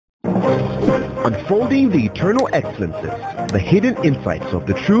unfolding the eternal excellences, the hidden insights of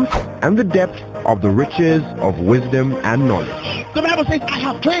the truth, and the depth of the riches of wisdom and knowledge. The Bible says, I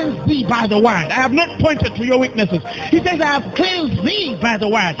have cleansed thee by the word. I have not pointed to your weaknesses. He says, I have cleansed thee by the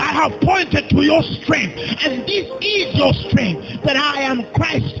word. I have pointed to your strength. And this is your strength, that I am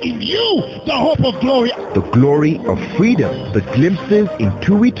Christ in you, the hope of glory. The glory of freedom, the glimpses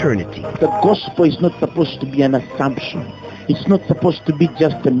into eternity. The gospel is not supposed to be an assumption. It's not supposed to be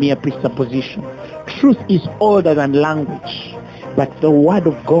just a mere presupposition. Truth is older than language, but the word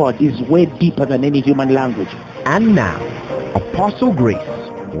of God is way deeper than any human language. And now, Apostle Grace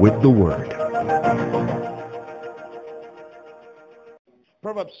with the word.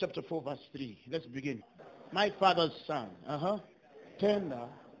 Proverbs chapter 4 verse 3. Let's begin. My father's son, tender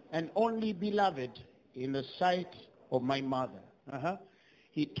and only beloved in the sight of my mother.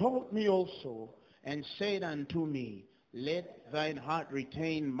 He told me also and said unto me, let thine heart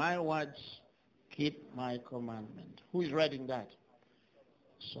retain my words, keep my commandment. Who is writing that?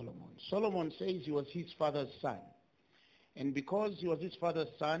 Solomon. Solomon says he was his father's son. And because he was his father's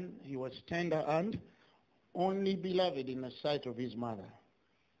son, he was tender and only beloved in the sight of his mother.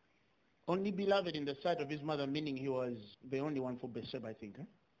 Only beloved in the sight of his mother, meaning he was the only one for Bathsheba, I think.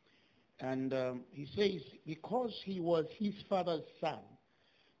 And he says, because he was his father's son,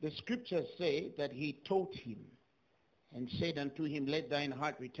 the scriptures say that he taught him and said unto him, let thine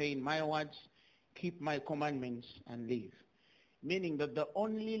heart retain my words, keep my commandments, and live. Meaning that the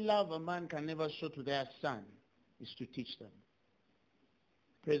only love a man can ever show to their son is to teach them.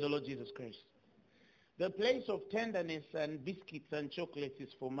 Praise the Lord Jesus Christ. The place of tenderness and biscuits and chocolates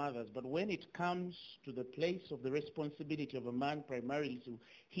is for mothers, but when it comes to the place of the responsibility of a man, primarily to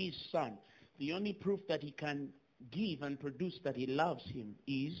his son, the only proof that he can give and produce that he loves him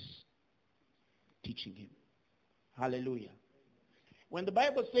is teaching him. Hallelujah. When the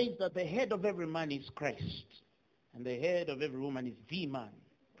Bible says that the head of every man is Christ, and the head of every woman is the man,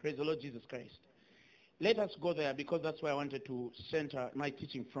 praise the Lord Jesus Christ. Let us go there because that's where I wanted to center my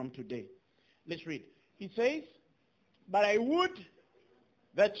teaching from today. Let's read. He says, but I would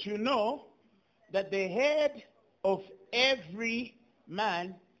that you know that the head of every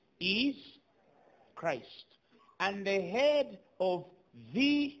man is Christ, and the head of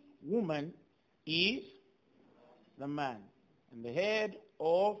the woman is the man, and the head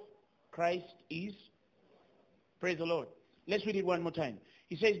of Christ is, praise the Lord. Let's read it one more time.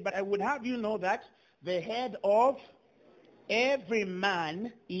 He says, but I would have you know that the head of every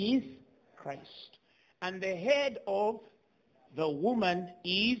man is Christ, and the head of the woman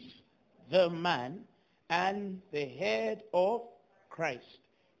is the man, and the head of Christ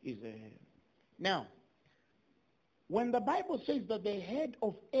is the head. Now, when the Bible says that the head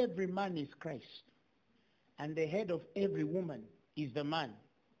of every man is Christ, and the head of every woman is the man,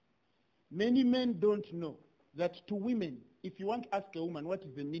 many men don't know that to women, if you want to ask a woman what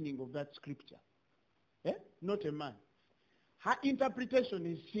is the meaning of that scripture, not a man, her interpretation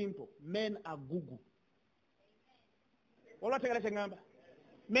is simple. Men are Google.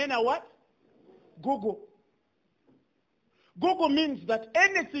 Men are what? Google. Google means that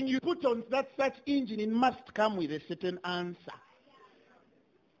anything you put on that search engine, it must come with a certain answer.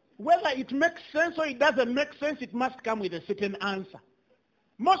 Whether it makes sense or it doesn't make sense, it must come with a certain answer.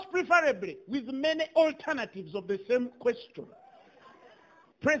 Most preferably with many alternatives of the same question.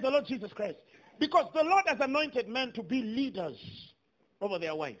 Praise the Lord Jesus Christ. Because the Lord has anointed men to be leaders over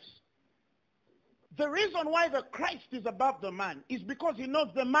their wives. The reason why the Christ is above the man is because he knows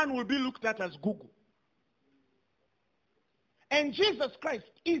the man will be looked at as Google. And Jesus Christ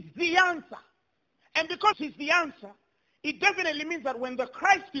is the answer. And because he's the answer, it definitely means that when the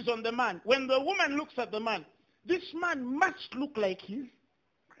Christ is on the man, when the woman looks at the man, this man must look like his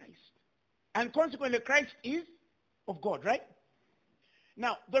Christ. And consequently, Christ is of God, right?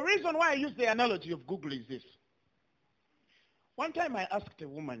 Now, the reason why I use the analogy of Google is this. One time I asked a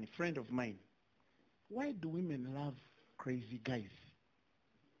woman, a friend of mine, why do women love crazy guys?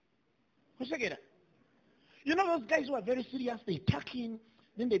 You know those guys who are very serious, they tuck in,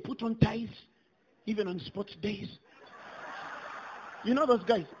 then they put on ties, even on sports days. You know those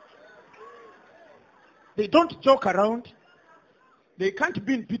guys? They don't joke around. They can't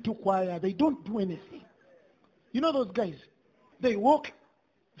be in P2 choir. They don't do anything. You know those guys? They walk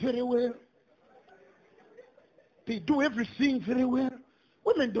very well. They do everything very well.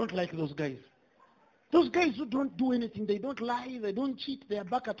 Women don't like those guys. Those guys who don't do anything, they don't lie, they don't cheat, they are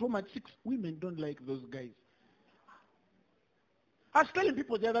back at home at 6. Women don't like those guys. I was telling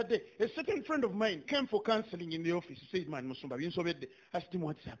people the other day, a certain friend of mine came for counseling in the office. He said, man, Musumba, I asked him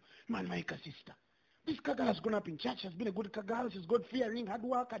what's up. Man, my sister. This girl has grown up in church, has been a good girl, she's God-fearing, hard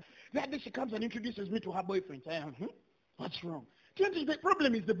worker. That day she comes and introduces me to her boyfriend. I am, what's wrong? The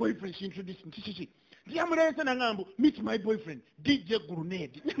problem is the boyfriend she introduced me. Meet my boyfriend, DJ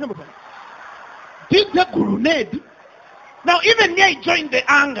Grenade. DJ Grenade. Now even me, I joined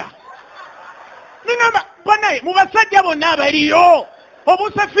the anger. Mubasajja bonna abaliyo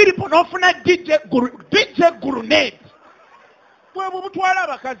obusa Philip n'ofuna DJ Grenade. Bwebutwala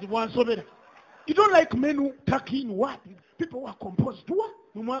abakazi bwansobera. You don't like men who tuck in what? People who are composed. What?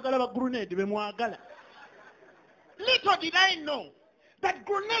 Mumwagala ba grenade bemwagala. Little did I know that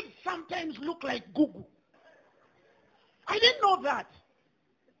grenades sometimes look like Google. I didn't know that.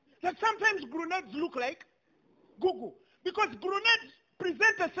 That sometimes grenades look like Google. Because grenades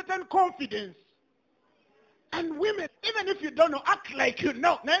present a certain confidence. And women, even if you don't know, act like you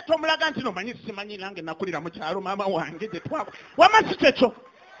know.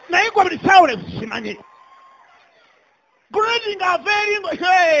 Grenades are very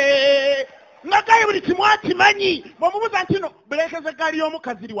hey.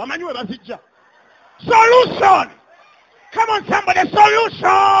 Solution. Come on, somebody,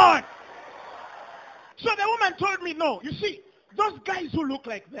 solution. So the woman told me, no, you see, those guys who look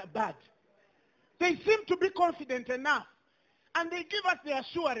like they're bad, they seem to be confident enough, and they give us the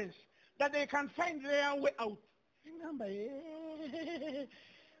assurance that they can find their way out.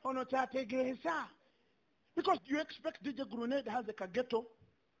 Because you expect DJ Grenade has a ghetto,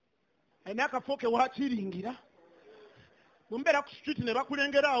 and akafoke wachiringira. Mumbera ku street ne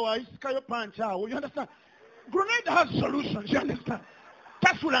bakulengera awo isikayo punch awo. You understand? Grenade has solutions, you understand?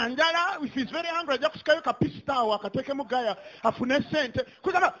 Tasula njala, if he's very hungry, just kayo ka pista awo akateke mugaya afune sente.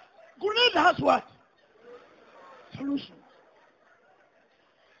 Because Grenade has what? Solution.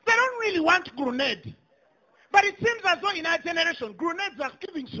 They don't really want grenade. But it seems as though in our generation, grenades are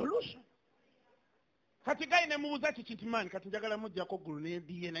giving solution. Katigai ne mubuza chichitimani, katijagala mujja ko grenade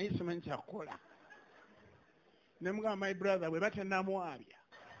ye na instrument yakola. Nemuga my brother, we better namwabya.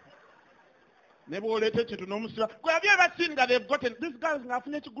 Nebo lete chitu no musira. Kwa have you ever seen that they've gotten these guys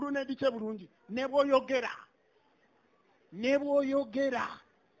ngafune chi grenade che bulungi. Nebo yogera. Nebo yogera.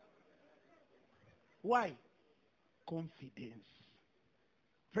 Why? Confidence.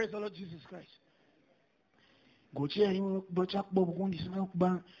 Praise the Lord Jesus Christ. Gochia yin bochak bobu kundi sima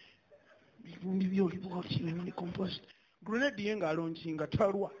kuba kundi byo lipo chini compost. Grenade yenga alonchi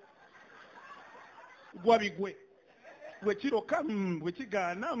talwa. Gwa bigwe. Wechiro kam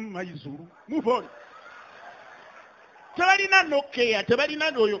wechigana mayizuru. Move on. Tebalina nokea,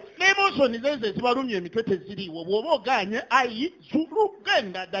 tebalina doyo. Nemoso nizeze sibarumye emitwete ziriwo. Bwoba oganye ayi zuru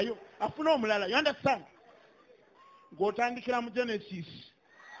genda dayo. Afuna omulala. You understand? Ng'otandikira mu Genesis.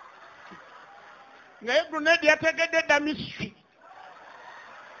 Ngaye grenade yategedde dda mystery.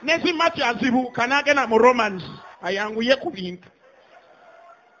 Nesi Matthew azibuuka n'agenda mu Romans ayanguye ku bintu.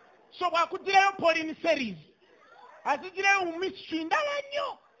 So bw'akugirayo Pauline series. Azigirayo mu mystery ndala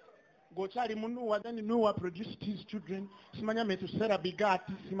nnyo. Ng'okyali mu Noah, then Noah produced his children. Simanya Metusela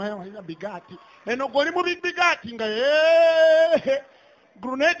bigati, simanya walina bigati. Eno goli mu bigati nga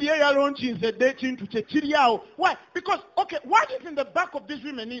Grenade ya launching the dating to Chechiriao. Why? Because, okay, what is in the back of these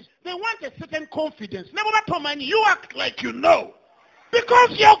women is they want a certain confidence. Never matter, you act like you know.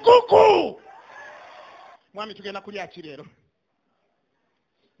 Because you're Google. Mwami tugenda kulya chirero.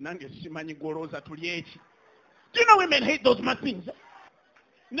 Nange simanyi goroza tuliechi. Do you know women hate those mad things?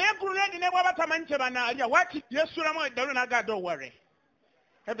 Ne Grenade ne bwaba tamanyi che banalya. What? Yesu lamu edalu naga, don't worry.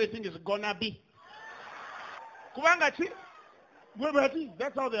 Everything is gonna be. Kubanga chi?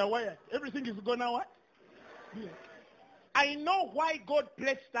 That's how they are wired. Everything is gonna what? Yeah. I know why God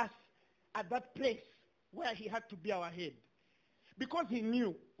placed us at that place where he had to be our head. Because he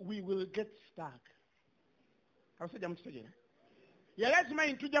knew we will get stuck. I said, I'm saying. Yalazima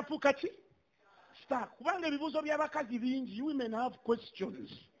intuja fukachi? Stuck. You women have questions.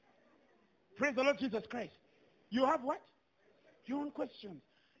 Praise the Lord Jesus Christ. You have what? Your own questions.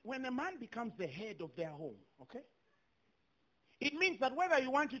 When a man becomes the head of their home, okay? It means that whether you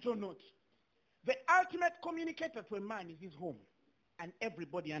want it or not, the ultimate communicator to a man is his home and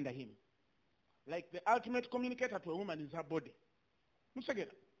everybody under him. Like the ultimate communicator to a woman is her body.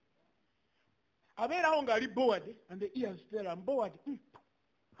 Musagera. Abera honga ali bored and the ears tell I'm bored.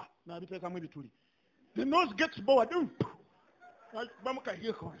 Now the nose gets bored.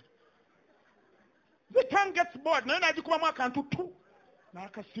 The tongue gets bored. Do you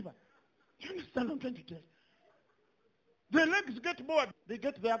understand what I'm trying to tell? The legs get bored. They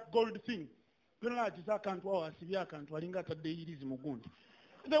get their gold thing. The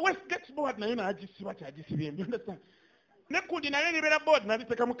waist gets bored. You understand? Nekundi na nini bela board na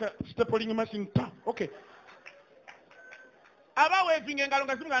biteka muka stapling machine ta. Okay. Aba waving engalo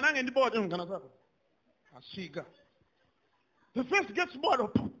ngasimuka nange ndi board ngana sako. Asiga. The first gets bored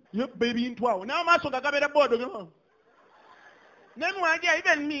up. Yep, baby into wow. Now maso gakabela board. Then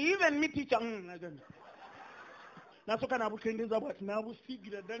even me teacher. Nasoka nabukendeza bwati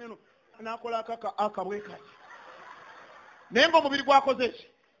nabusigira dane nakola kaka akabweka. Nengo mubiri gwakoze.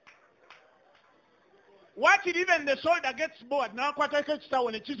 Watch it, even the soldier gets bored. Now kwata kechita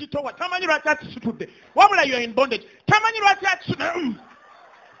wone chizitowa. Tamanyi lwatati situde. Wabula you are in bondage. Tamanyi lwatati situde.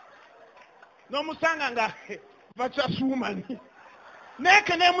 No musanga nga vacha woman.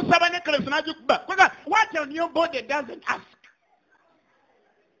 Neke ne musaba necklace na jukba. What on your body doesn't ask?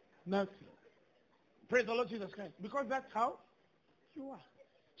 Nothing. Praise the Lord Jesus Christ. Because that's how you are.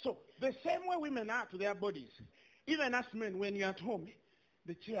 So the same way women are to their bodies. Even as men, when you're at home,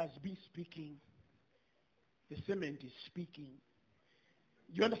 the chairs be speaking. The cement is speaking.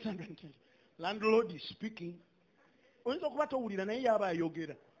 You understand what I'm saying? Landlord is speaking. When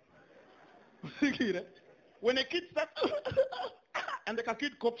a kid starts and the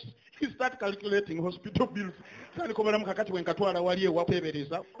kid coughs, he starts calculating hospital bills.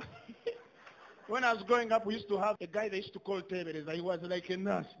 When I was growing up, we used to have a guy they used to call Tebereza. He was like a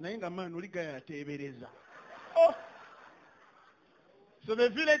nurse. Oh. So the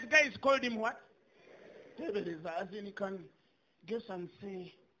village guys called him what? Tebereza. As in he can guess and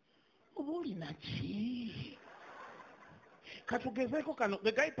say,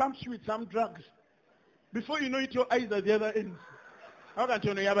 the guy pumps you with some drugs. Before you know it, your eyes are the other end. How can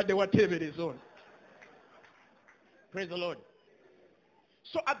you know you have the whatever is on? Praise the Lord.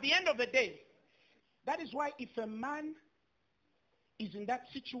 So at the end of the day, that is why if a man is in that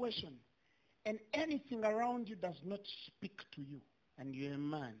situation and anything around you does not speak to you, and you're a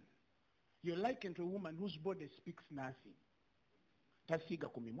man, you're likened to a woman whose body speaks nothing.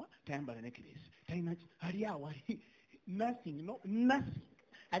 Nothing, no, nothing.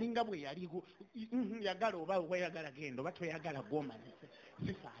 Alinga bwe yaligo yagala oba weyagala gendo batwe yagala goma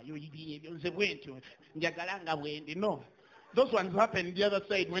sifayo ibi ebyo nze bwentyo njagala nga bwendi. No, those ones happen the other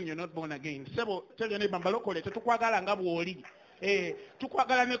side when you're not born again. Sebo tell your neighbor balokole tetukwagala nga bwoli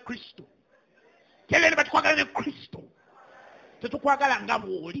tukwagala ne Kristo. Tell anybody tukwagala ne Kristo tetukwagala nga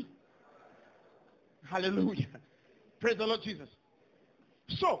bwoli. Hallelujah. Praise the Lord Jesus.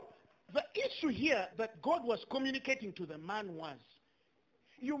 So the issue here that God was communicating to the man was,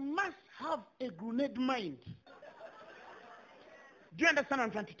 you must have a grenade mind. Do you understand what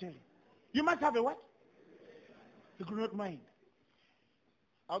I'm trying to tell you? You must have a what? A grenade mind.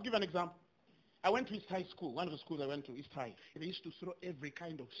 I'll give an example. I went to East High School. One of the schools I went to, East High. They used to throw every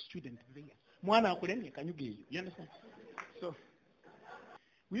kind of student there. You understand? So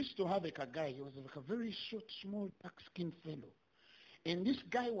we used to have like a guy. He was like a very short, small, dark-skinned fellow. And this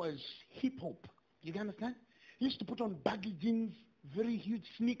guy was hip-hop. You understand? He used to put on baggy jeans, very huge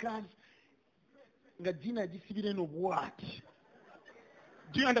sneakers. What?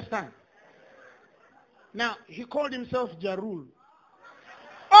 Do you understand? Now, he called himself Jarul.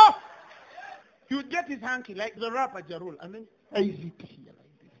 Oh! He would get his hanky like the rapper Jarul. And then, is it here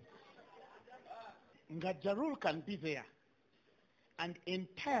like this? Jarul can be there and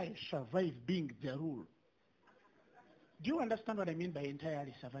entirely survive being Jarul. Do you understand what I mean by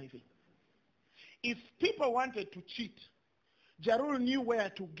entirely surviving? If people wanted to cheat, Jarul knew where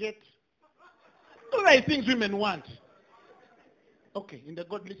to get all the things women want. Okay, in the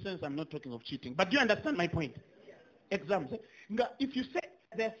godly sense, I'm not talking of cheating. But do you understand my point? Exams. If you say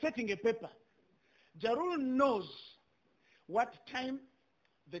they're setting a paper, Jarul knows what time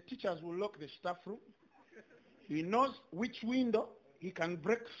the teachers will lock the staff room. He knows which window he can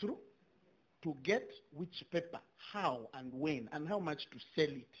break through to get which paper, how and when, and how much to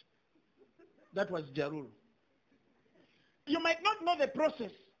sell it. That was Jarul. You might not know the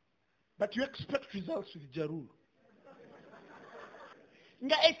process, but you expect results with Jarul.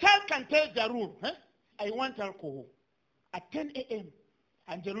 A child can tell Jarul, I want alcohol at 10 a.m.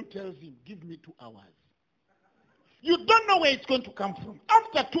 And Jarul tells him, give me 2 hours. You don't know where it's going to come from.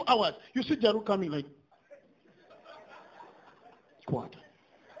 After 2 hours, you see Jarul coming like, quarter.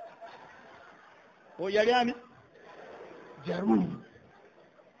 Oh, Yaliani? Jarul.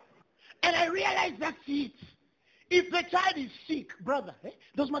 And I realized that's it. If the child is sick, brother,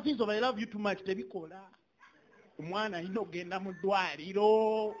 those my things of I love you too much, they be called. Mwana inogenda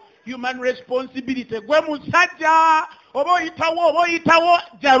mudwaliro, human responsibility. Gwe musajja, obo itawo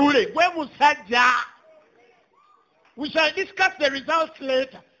Jarule. Gwe musajja. We shall discuss the results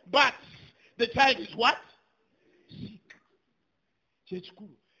later. But the child is what? Sick.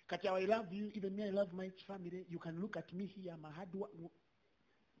 Kati, I love you, even me, I love my family. You can look at me here, my hard work.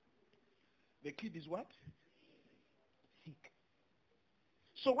 The kid is what? Sick.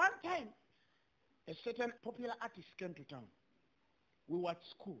 So one time, a certain popular artist came to town. We were at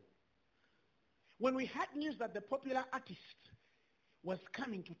school. When we had news that the popular artist was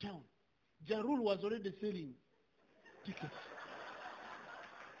coming to town, Jarul was already selling tickets.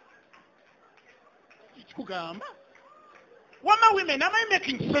 Wama women, am I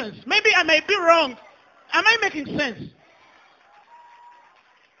making sense? Maybe I may be wrong. Am I making sense?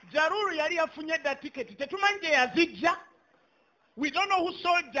 Jarul yali afunye that ticket. Tetumanje yazija. We don't know who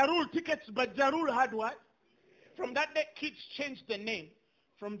sold Jarul tickets, but Jarul had what? From that day, kids changed the name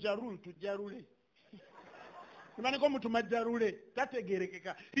from Jarul to Jarule.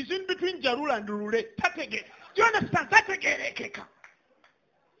 He's in between Jarul and Rule. Do you understand?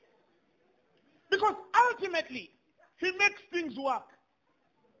 Because ultimately, he makes things work.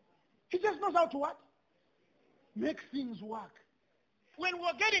 He just knows how to what? Make things work. When we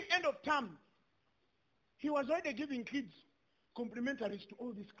were getting end of term, he was already giving kids complimentaries to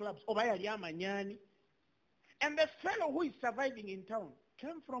all these clubs. And the fellow who is surviving in town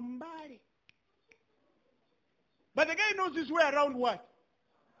came from Mbari. But the guy knows his way around what?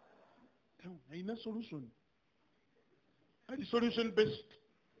 Town. Ain't a solution. The solution best.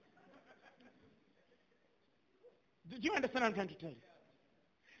 Do you understand what I'm trying to tell you?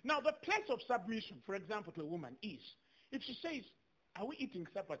 Now, the place of submission, for example, to a woman is, if she says, are we eating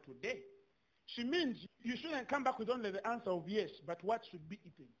supper today? She means you shouldn't come back with only the answer of yes, but what should be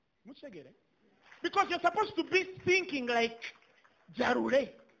eaten. Because you're supposed to be thinking like Jarure.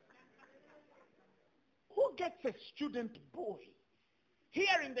 Who gets a student boy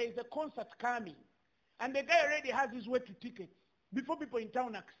hearing there is a concert coming and the guy already has his way to tickets before people in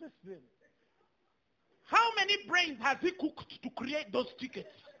town access them? How many brains has he cooked to create those tickets?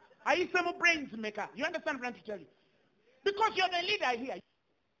 Are you some brains maker? You understand what I'm trying to tell you? Because you're the leader here.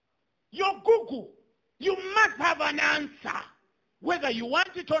 You're Google. You must have an answer. Whether you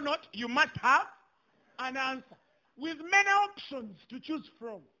want it or not, you must have an answer. With many options to choose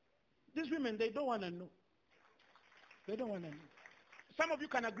from. These women, they don't want to know. They don't want to know. Some of you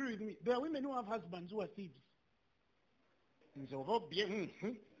can agree with me. There are women who have husbands who are thieves.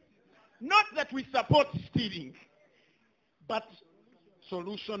 Not that we support stealing, but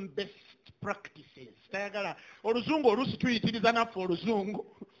solution-based practices.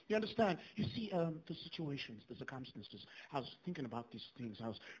 You understand? You see, the situations, the circumstances. I was thinking about these things. I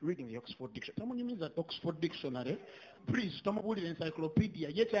was reading the Oxford Dictionary. Someone you mean that Oxford Dictionary? Please, Tomo the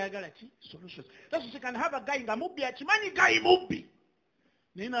encyclopedia. Solutions. That's what you can have a guy in the movie. Chimani guy movie.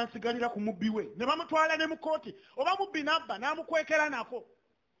 Nina sigalira ku mubbi we. Ne bamutwala ne mu kooti. Oba mubbi nabba n'amukwekera nako.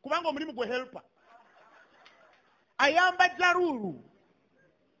 Kubanga omulimu gwe helper. Ayamba Jaruru.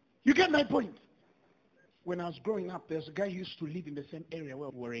 You get my point? When I was growing up, there's a guy who used to live in the same area where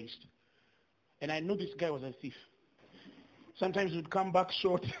we were raised. And I knew this guy was a thief. Sometimes he would come back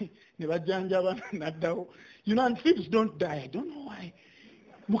short. You know, and thieves don't die. I don't know why.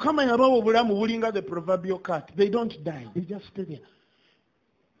 The proverbial cat. They don't die. They just stay there.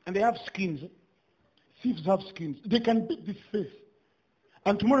 And they have skins. Thieves have skins. They can beat this face.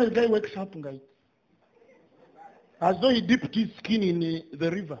 And tomorrow the guy wakes up, guys, as though he dipped his skin in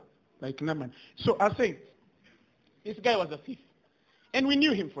the river, like Naaman. So I say, this guy was a thief. And we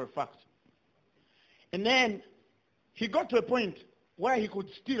knew him for a fact. And then he got to a point where he could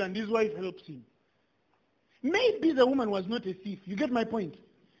steal and his wife helps him. Maybe the woman was not a thief. You get my point?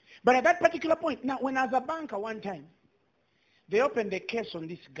 But at that particular point, now when I was a banker one time, they opened a case on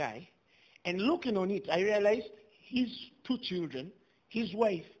this guy. And looking on it, I realized his 2 children, his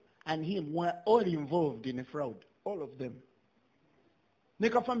wife, and him were all involved in a fraud. All of them.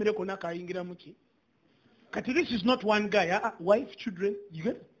 This is not one guy. Wife, children. You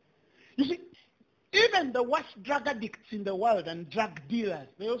get it? You see, even the worst drug addicts in the world and drug dealers,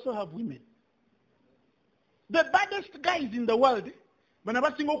 they also have women. The baddest guys in the world, they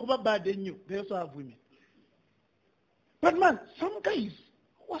also have women. But man, some guys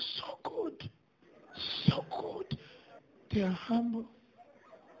were so good. So good. They are humble.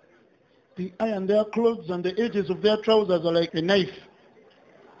 They iron their clothes and the edges of their trousers are like a knife.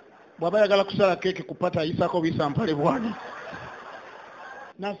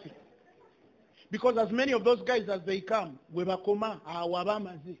 Nothing. Because as many of those guys as they come,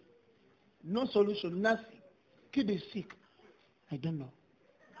 no solution, nothing. Kid is sick. I don't know.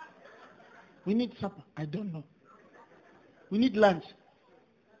 We need supper. I don't know. We need lunch.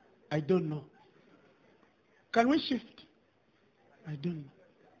 I don't know. Can we shift? I don't know.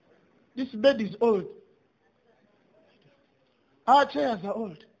 This bed is old. Our chairs are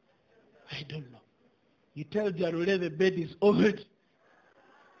old. I don't know. You tell Jarule the bed is over.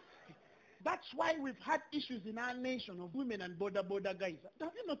 That's why we've had issues in our nation of women and border guys.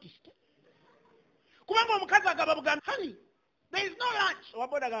 Have you noticed? Honey, there is no lunch.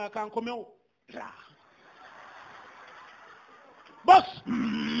 Boss.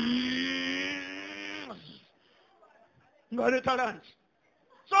 No lunch.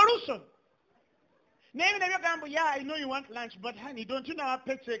 Solution. Yeah, I know you want lunch, but honey, don't you know our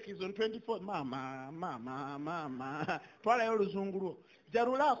paycheck is on 24th? Mama.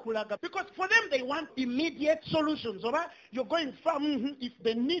 Because for them, they want immediate solutions. All right? You're going from, if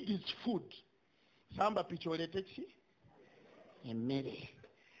the need is food. Samba pichole emere.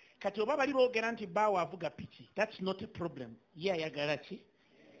 Kati oba bali boogera nti bawo avuga piki. That's not a problem. Yeah, yagala ki?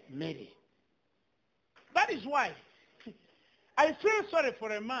 Mere. That is why I feel sorry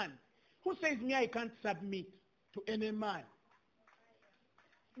for a man who says me I can't submit to any man.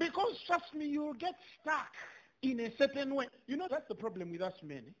 Because trust me, you'll get stuck in a certain way. You know, that's the problem with us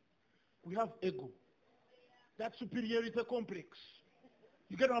men. We have ego. That superiority complex.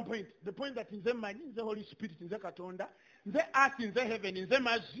 You get one point. The point that in the mind, in the Holy Spirit, in the Katonda, in the earth, in the heaven, in the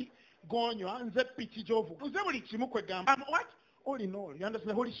maji, gonyo, in the piti jovu. What? All in all, you understand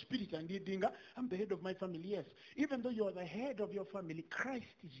the Holy Spirit and I'm the head of my family, yes. Even though you're the head of your family, Christ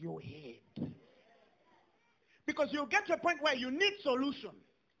is your head. Because you'll get to a point where you need solution.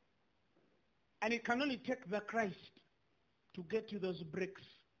 And it can only take the Christ to get you those bricks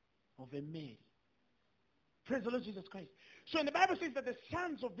of a Mary. Praise the Lord Jesus Christ. So in the Bible says that the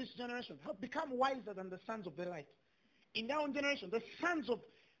sons of this generation have become wiser than the sons of the light. In their own generation, the sons of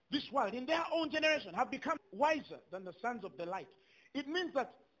this world, in their own generation, have become wiser than the sons of the light. It means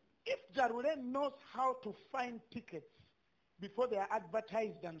that if Jarule knows how to find tickets before they are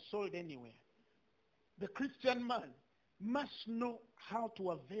advertised and sold anywhere, the Christian man must know how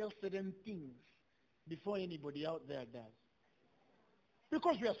to avail certain things before anybody out there does.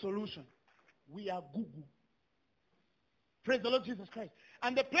 Because we are solution. We are Google. Praise the Lord Jesus Christ.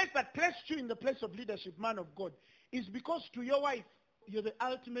 And the place that placed you in the place of leadership, man of God, is because to your wife, you're the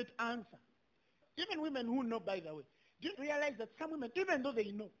ultimate answer. Even women who know, by the way, do you realize that some women, even though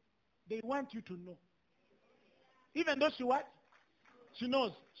they know, they want you to know. Even though she what? She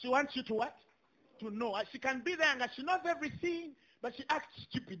knows. She wants you to what? To know. She can be there and she knows everything, but she acts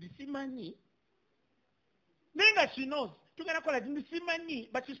stupid. You see money. Then she knows.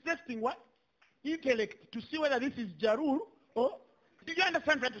 But she's testing what? Intellect to see whether this is Jarul or... Do you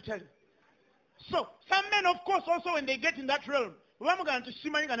understand what I'm trying to tell you? So, some men, of course, also when they get in that realm, look at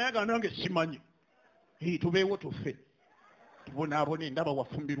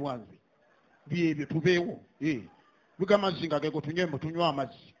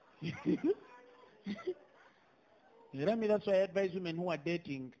me, that's why I advise women who are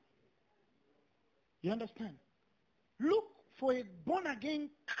dating. You understand? Look for a born-again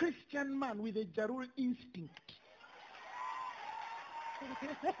Christian man with a Jarul instinct.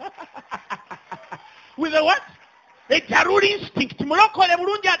 With a what? A Jarul instinct. Mulokole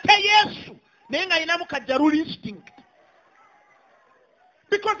bulungi ate Yesu. Nenga inamuka Jarul instinct.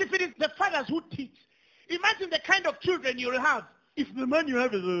 Because if it is the fathers who teach, imagine the kind of children you'll have. If the man you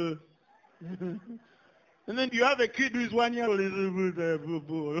have is a... and then you have a kid who is 1 year old.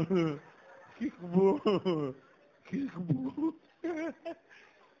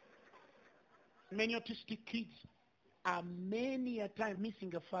 Many autistic kids are many a time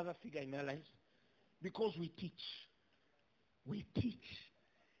missing a father figure in their lives because we teach. We teach.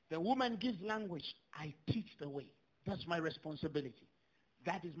 The woman gives language. I teach the way. That's my responsibility.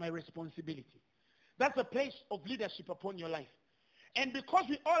 That is my responsibility. That's a place of leadership upon your life. And because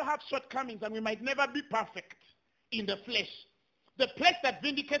we all have shortcomings and we might never be perfect in the flesh, the place that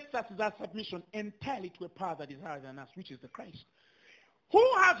vindicates us is our submission entirely to a power that is higher than us, which is the Christ, who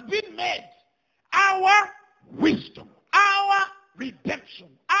has been made our wisdom, our redemption,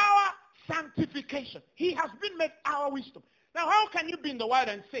 our sanctification. He has been made our wisdom. Now, how can you be in the world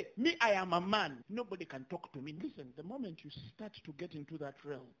and say, me, I am a man. Nobody can talk to me. Listen, the moment you start to get into that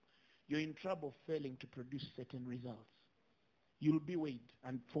realm, you're in trouble failing to produce certain results. You'll be weighed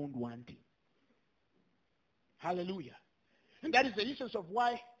and found wanting. Hallelujah. And that is the essence of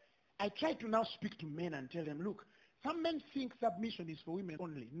why I try to now speak to men and tell them, look, some men think submission is for women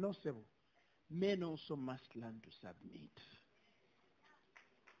only. No, sir. Men also must learn to submit.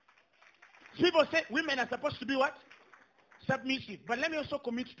 People say women are supposed to be what? Submissive. But let me also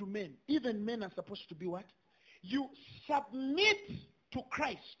commit to men. Even men are supposed to be what? You submit to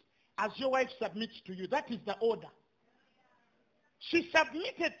Christ as your wife submits to you. That is the order. She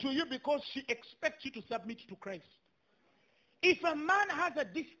submitted to you because she expects you to submit to Christ. If a man has a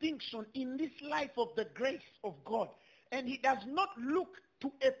distinction in this life of the grace of God, and he does not look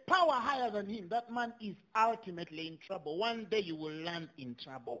to a power higher than him, that man is ultimately in trouble. One day you will land in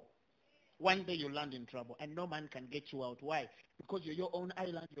trouble. One day you land in trouble, and no man can get you out. Why? Because you're your own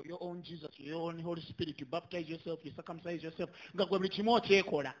island, you're your own Jesus, you're your own Holy Spirit. You baptize yourself, you circumcise yourself.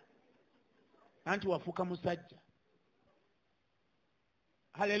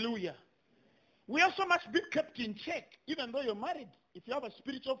 Hallelujah. We also must be kept in check, even though you're married. If you have a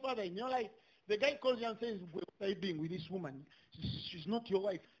spiritual father in your life, the guy calls you and says, what are you doing with this woman? She's not your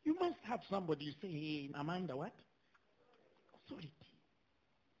wife. You must have somebody. You say, hey, Amanda, what? Authority.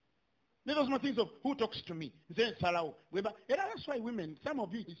 Those are things of who talks to me. That's why women, some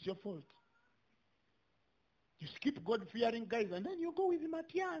of you, it's your fault. You skip God-fearing guys, and then you go with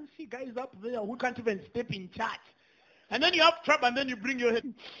Mattia and see guys up there who can't even step in church. And then you have trouble, and then you bring your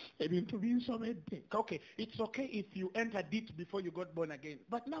head. Okay, it's okay if you entered it before you got born again.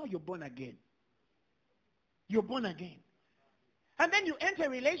 But now you're born again. You're born again. And then you enter a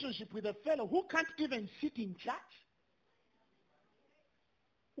relationship with a fellow who can't even sit in church.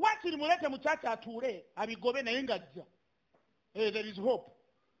 What in mulete muchacha ature abigobe na ingaja? There is hope.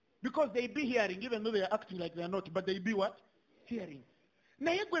 Because they be hearing, even though they are acting like they are not, but they be what? Hearing.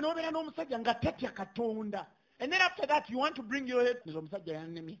 Na yegwe no bena no musajja nga tetya katonda. And then after that, you want to bring your head. You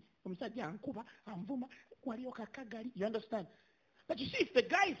understand? But you see, if the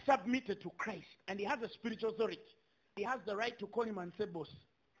guy is submitted to Christ and he has a spiritual authority, he has the right to call him and say, boss,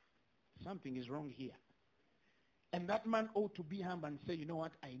 something is wrong here. And that man ought to be humble and say, you know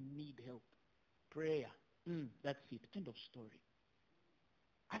what, I need help. Prayer. That's it. End of story.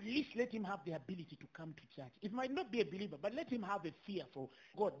 At least let him have the ability to come to church. It might not be a believer, but let him have a fear for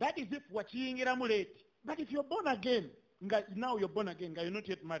God. That is if what he ingiramulate. But if you're born again, now you're born again, you're not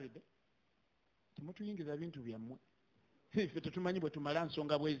yet married.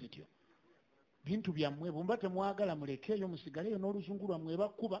 Bintu byammwe bumba temwagala mulekeyo musigaleyo n'oluzungu lwammwe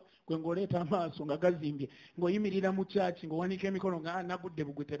bakuba kwe ng'oleeta amaaso nga gazimbye ng'oyimirira mu kyaki ng'owanika emikono nga nagudde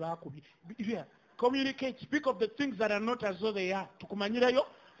bugwe tebaakubye. Communicate, speak of the things that are not as though they are. Tukumanyirayo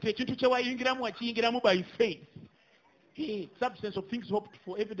ekintu kye wayingiramu wakiyingiramu by faith. Substance of things hoped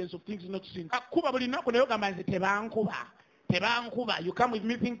for, evidence of things not seen. Akuba buli nnaku nayo gamba nze tebankuba. You come with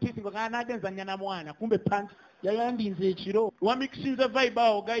me thinking nade nzanya na mwana kumbe panti yayandinze ekiro wamixinze vibe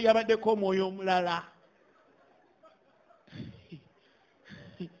awo gayi yabaddeko omwoyo omulala.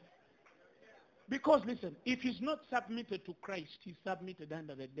 Because listen, if he's not submitted to Christ, he's submitted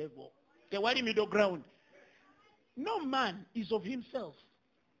under the devil. Tewali middle ground. No man is of himself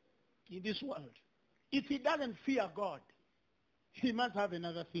in this world. If he doesn't fear God, he must have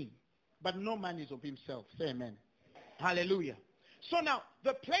another thing. But no man is of himself. Say amen. Hallelujah. So now,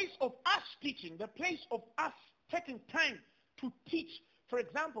 the place of us teaching, the place of us taking time to teach, for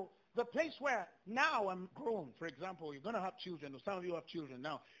example, the place where now I'm grown, for example, you're going to have children, or some of you have children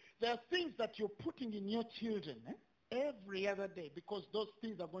now. There are things that you're putting in your children every other day, because those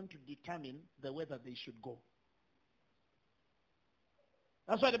things are going to determine the way that they should go.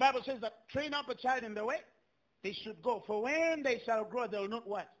 That's why the Bible says that train up a child in the way they should go. For when they shall grow, they will not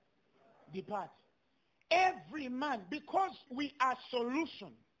what? Depart. Every man, because we are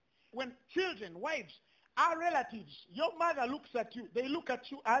solution. When children, wives, our relatives, your mother looks at you, they look at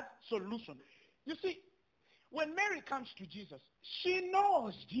you as solution. You see, when Mary comes to Jesus, she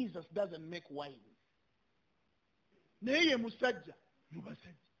knows Jesus doesn't make wine.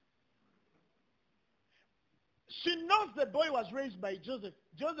 She knows the boy was raised by Joseph.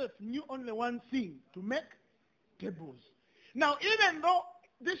 Joseph knew only one thing, to make tables. Now, even though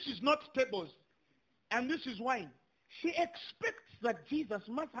this is not tables and this is wine, she expects that Jesus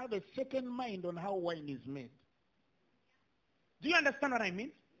must have a second mind on how wine is made. Do you understand what I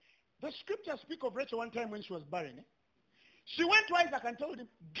mean? The scriptures speak of Rachel one time when she was barren. She went to Isaac and told him,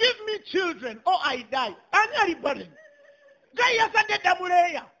 give me children or I die. I'm not barren.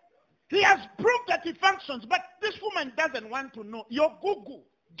 He has proved that he functions, but this woman doesn't want to know. Your Google,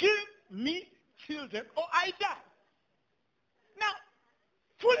 give me children or I die. Now,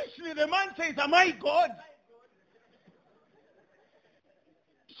 foolishly the man says, am I God?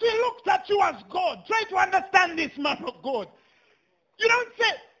 She looked at you as God. Try to understand this man of God. You don't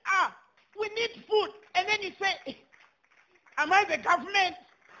say, we need food. And then you say, am I the government?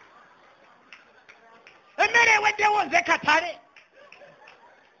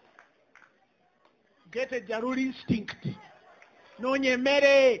 Get a jarul instinct. Nonye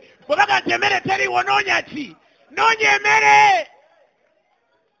mere. Bobaga temere teri wononya chi. Nonye mere.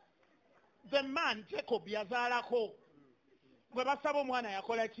 The man Jacob yazalako. Bwe basaba omwana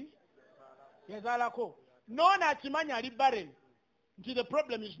yakola ki? Yazalako. No na chimanya ali barren. The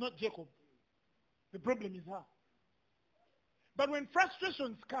problem is not Jacob. The problem is her. But when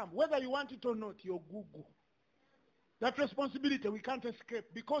frustrations come, whether you want it or not, you're Google. That responsibility we can't escape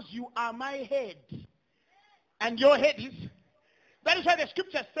because you are my head. And your head is. That is why the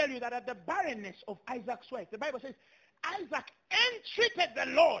scriptures tell you that at the barrenness of Isaac's wife, the Bible says, Isaac entreated the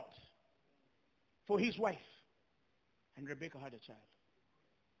Lord for his wife. And Rebekah had a child.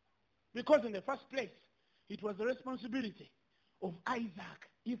 Because in the first place, it was the responsibility of Isaac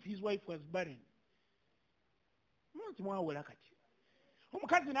if his wife was barren.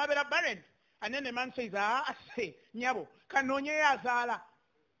 Barren. And then the man says, nyabo, kanonye azala.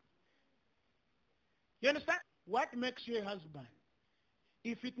 You understand? What makes you a husband?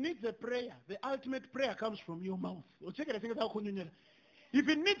 If it needs a prayer, the ultimate prayer comes from your mouth. If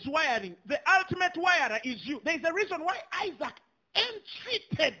it needs wiring, the ultimate wirer is you. There is a reason why Isaac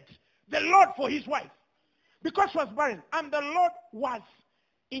entreated the Lord for his wife. Because she was barren. And the Lord was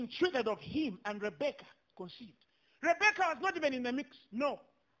entreated of him, and Rebekah conceived. Rebekah was not even in the mix. No.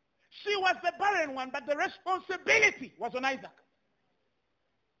 She was the barren one, but the responsibility was on Isaac.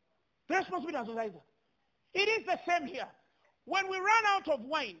 The responsibility was on Isaac. It is the same here. When we run out of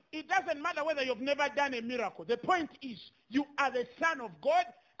wine, it doesn't matter whether you've never done a miracle. The point is, you are the son of God,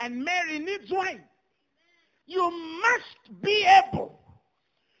 and Mary needs wine. You must be able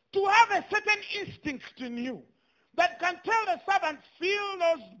to have a certain instinct in you that can tell the servants, fill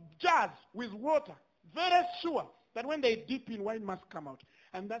those jars with water. Very sure that when they dip in, wine must come out.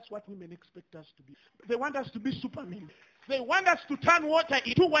 And that's what women expect us to be. They want us to be supermen. They want us to turn water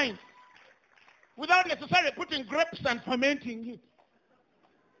into wine without necessarily putting grapes and fermenting it.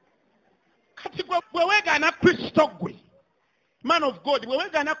 Man of God,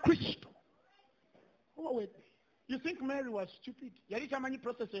 you think Mary was stupid? Yali tamanyi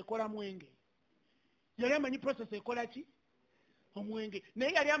process ekola mwenge. Yali amanyi process ekola ki? Omwenge.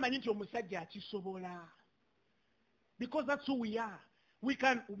 Naye yali amanyi nti omusajja akisobola. Because that's who we are. We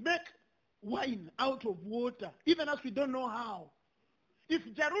can make wine out of water, even as we don't know how. If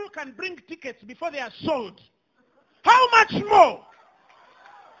Jarul can bring tickets before they are sold, how much more?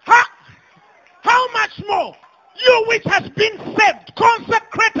 How much more? You which has been saved,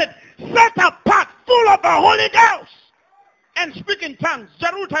 consecrated, set apart, full of the Holy Ghost, and speak in tongues.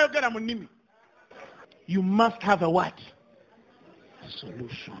 Jarul tayogera munimi. You must have a what? A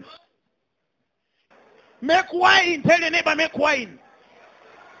solution. Make wine. Tell your neighbor, make wine.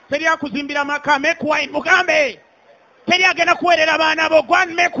 Teria kuzimbira maka, make wine. Mugambe. Teria gena kuwerera bana bo, go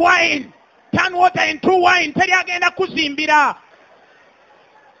and make wine. Turn water into wine. Teria gena kuzimbira.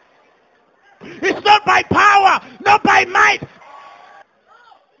 It's not by power, not by might.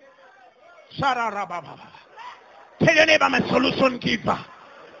 Tell your neighbor, I'm a solution giver.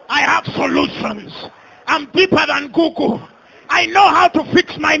 I have solutions. I'm deeper than Google. I know how to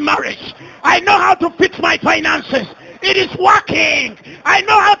fix my marriage. I know how to fix my finances. It is working. I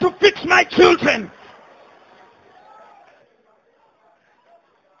know how to fix my children.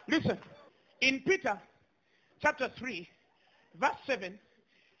 Listen, in Peter chapter 3, verse 7,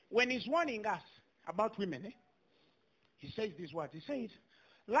 when he's warning us about women, he says these words. He says,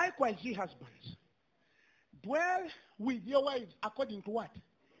 likewise, ye husbands, dwell with your wives according to what?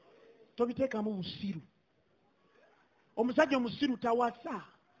 Tobiteka mu busiru. Omusajja omusiru tawasa.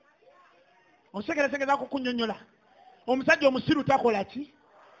 Onsekereza kukunyonyola. Omusajja omusiru takola ki?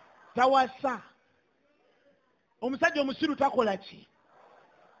 Tawasa. Omusajja omusiru takola ki?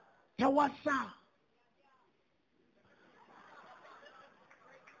 Tawasa.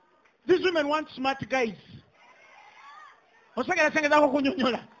 These women want smart guys. Onsekereza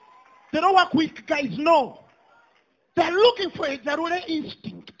kukunyonyola. They don't work with guys, no. They're looking for a Zarure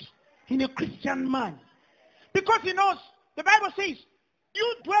instinct in a Christian man. Because he knows, the Bible says,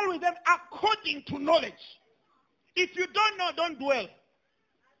 you dwell with them according to knowledge. If you don't know, don't dwell.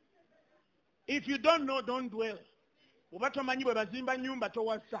 If you don't know, don't dwell. Obatomanyi bwe bazimba nyumba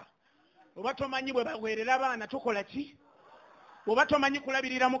towasa. Obatomanyi bwe baweerera abaana tokola ki? Obatomanyi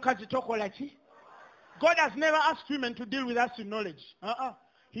kulabirira mukazi tokola ki? God has never asked women to deal with us in knowledge.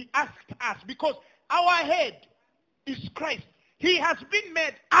 He asked us because our head is Christ. He has been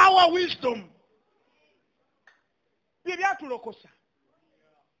made our wisdom. We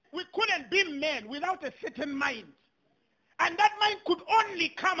couldn't be men without a certain mind. And that mind could only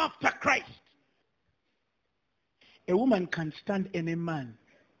come after Christ. A woman can stand any man,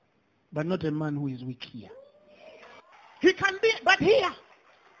 but not a man who is weak here. He can be, but here.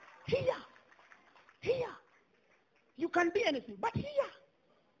 You can be anything, but here.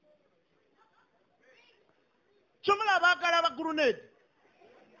 Chomola bagala ba grenade.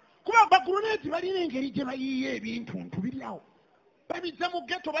 kuba baguruneti balina engeri gye bayiye ebintu ntubiri awo babijja mu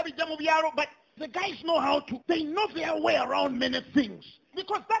ghetto babijja mu byalo, but the guys know how to, they know their way around many things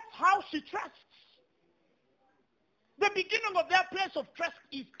because that's how she trusts. The beginning of their place of trust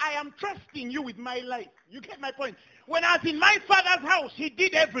is, I am trusting you with my life. You get my point? When I was in my father's house, he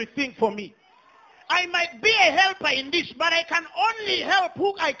did everything for me. I might be a helper in this, but I can only help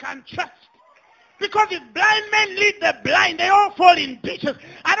who I can trust. Because if blind men lead the blind, they all fall in ditches.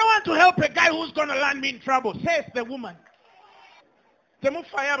 I don't want to help a guy who's going to land me in trouble, says the woman.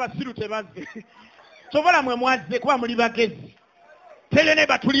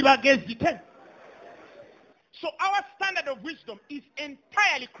 So our standard of wisdom is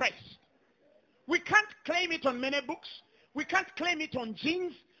entirely Christ. We can't claim it on many books. We can't claim it on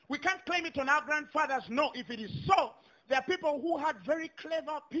genes. We can't claim it on our grandfathers. No, if it is so, there are people who had very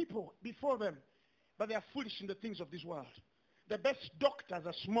clever people before them, but they are foolish in the things of this world. The best doctors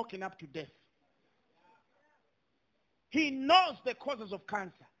are smoking up to death. He knows the causes of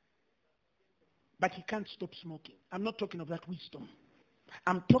cancer, but he can't stop smoking. I'm not talking of that wisdom.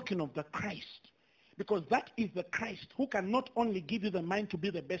 I'm talking of the Christ. Because that is the Christ who can not only give you the mind to be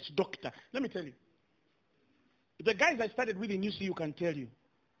the best doctor. Let me tell you. The guys I started with in UCU can tell you.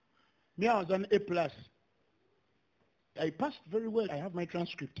 Me, I was an A+. I passed very well. I have my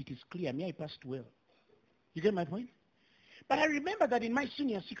transcript. It is clear. Me, I passed well. You get my point? But I remember that in my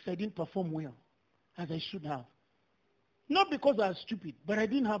senior 6, I didn't perform well, as I should have. Not because I was stupid, but I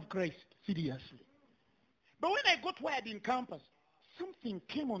didn't have Christ, seriously. But when I got wired in campus, something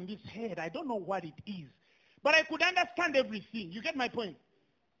came on this head. I don't know what it is. But I could understand everything. You get my point?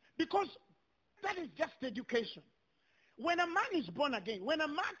 Because that is just education. When a man is born again, when a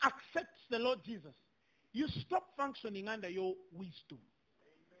man accepts the Lord Jesus, you stop functioning under your wisdom.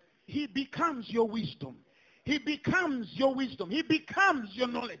 He becomes your wisdom. He becomes your wisdom. He becomes your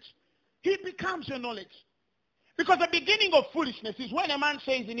knowledge. He becomes your knowledge. Because the beginning of foolishness is when a man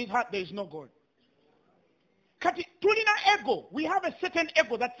says in his heart there is no God. Kati tulina ego. We have a certain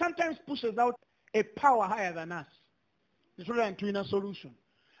ego that sometimes pushes out a power higher than us. It's rather than to a solution.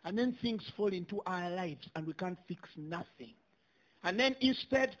 And then things fall into our lives and we can't fix nothing. And then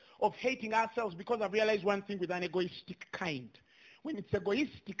instead of hating ourselves, because I've realized one thing with an egoistic kind, when it's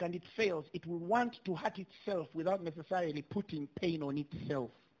egoistic and it fails, it will want to hurt itself without necessarily putting pain on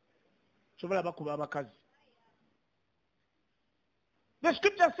itself. The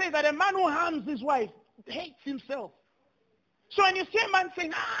scripture says that a man who harms his wife hates himself. So when you see a man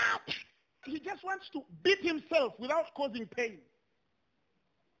saying, he just wants to beat himself without causing pain.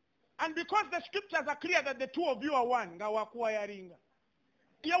 And because the scriptures are clear that the two of you are one,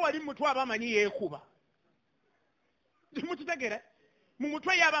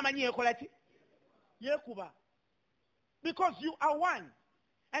 because you are one.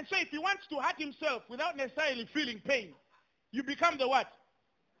 And so if he wants to hurt himself without necessarily feeling pain, you become the what?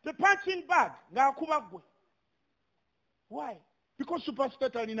 The punching bag. Why? Because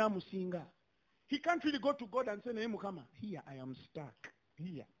superstar Nina Musinga. He can't really go to God and say, here I am stuck.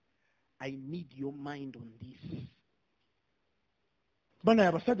 Here. I need your mind on this.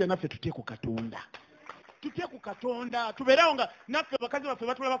 Bana yabasajja naffe tutie ku Katonda. Tutie ku Katonda. Tubeerawo nga naffe bakazi baffe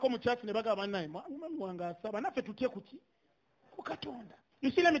batulabako mu church ne bagamba naye mwami wange asaba. Naffe tutie ku ki? Ku Katonda.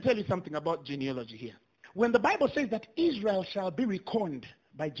 You see, let me tell you something about genealogy here. When the Bible says that Israel shall be reckoned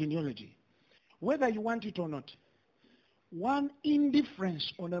by genealogy, whether you want it or not, one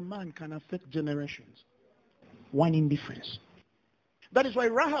indifference on a man can affect generations. One indifference. That is why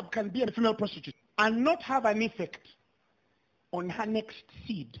Rahab can be a female prostitute and not have an effect on her next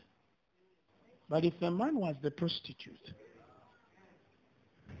seed. But if the man was the prostitute,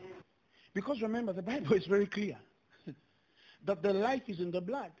 because remember the Bible is very clear that the life is in the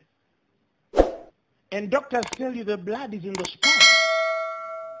blood. And doctors tell you the blood is in the sperm.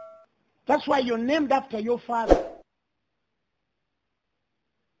 That's why you're named after your father.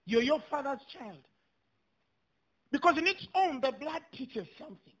 You're your father's child. Because in its own, the blood teaches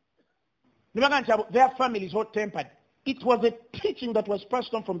something. Their family is hot-tempered. It was a teaching that was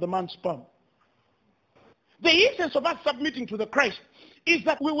passed on from the man's sperm. The essence of us submitting to the Christ is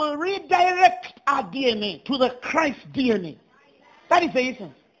that we will redirect our DNA to the Christ DNA. That is the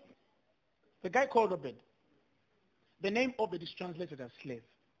essence. The guy called Obed. The name Obed is translated as slave.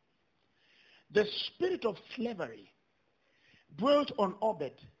 The spirit of slavery dwelt on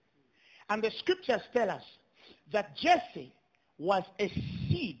Obed. And the scriptures tell us that Jesse was a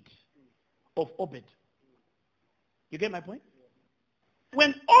seed of Obed. You get my point?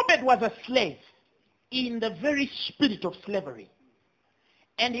 When Obed was a slave in the very spirit of slavery,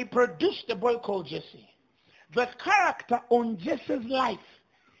 and he produced a boy called Jesse, the character on Jesse's life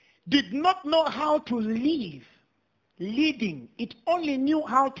did not know how to live leading. It only knew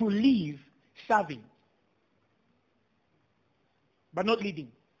how to live serving, but not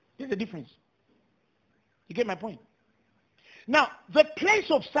leading. There's a difference. You get my point? Now, the place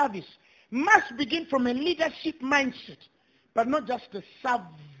of service must begin from a leadership mindset, but not just a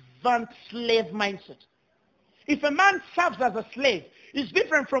servant-slave mindset. If a man serves as a slave, it's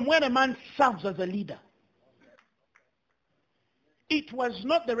different from when a man serves as a leader. It was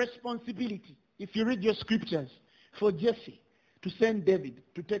not the responsibility, if you read your scriptures, for Jesse to send David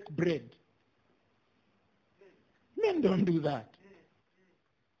to take bread. Men don't do that.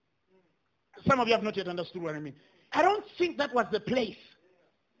 Some of you have not yet understood what I mean. I don't think that was the place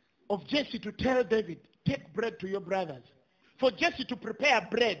of Jesse to tell David, take bread to your brothers. For Jesse to prepare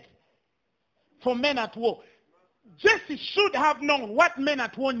bread for men at war. Jesse should have known what men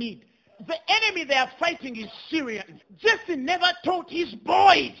at war need. The enemy they are fighting is Syrians. Jesse never taught his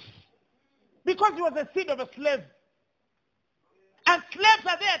boys because he was a seed of a slave. And slaves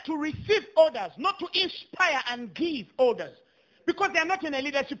are there to receive orders, not to inspire and give orders, because they are not in a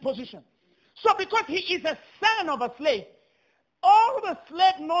leadership position. So because he is a son of a slave, all the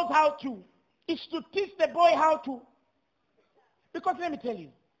slave knows how to is to teach the boy how to. Because let me tell you,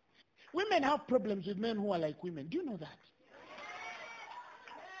 women have problems with men who are like women. Do you know that?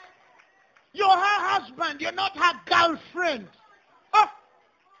 You're her husband. You're not her girlfriend. Oh,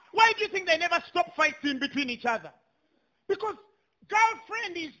 why do you think they never stop fighting between each other? Because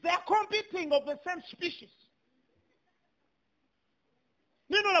girlfriend is, they're competing of the same species.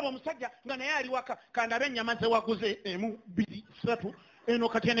 Nino labo musajja nga naye ali waka kandabe ennyama ze waguze emu bbiri ssatu eno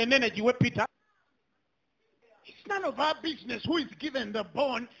kati enenene giwe Peter. It's none of our business who is given the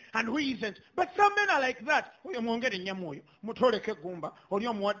bone and who isn't. But some men are like that. Mwongere ennyama oyo mutoleke gumba oli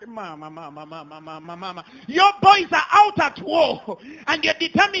omuwadde mama. Your boys are out at war and you're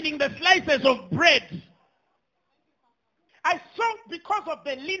determining the slices of bread. I saw because of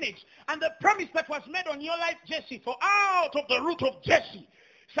the lineage and the promise that was made on your life, Jesse, for out of the root of Jesse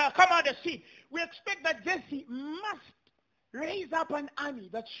shall come out a seed. We expect that Jesse must raise up an army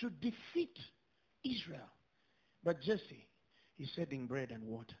that should defeat Israel. But Jesse is sending bread and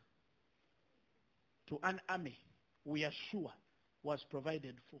water to an army we are sure was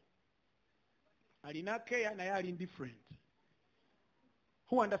provided for. Alina care na yali indifferent.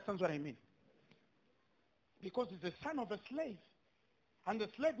 Who understands what I mean? Because he's the son of a slave. And the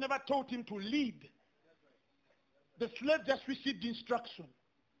slave never taught him to lead. The slave just received instruction.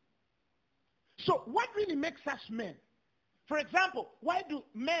 So what really makes us men? For example, why do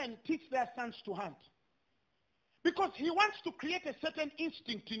men teach their sons to hunt? Because he wants to create a certain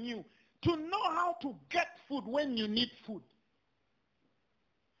instinct in you to know how to get food when you need food.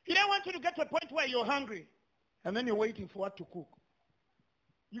 He doesn't want you to get to a point where you're hungry and then you're waiting for what to cook.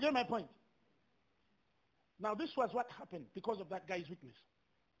 You get my point? Now this was what happened because of that guy's weakness.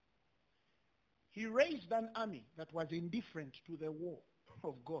 He raised an army that was indifferent to the war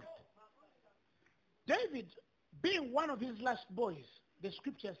of God. David, being one of his last boys, the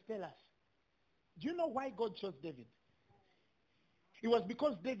scriptures tell us, do you know why God chose David? It was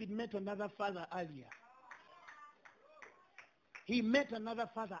because David met another father earlier. He met another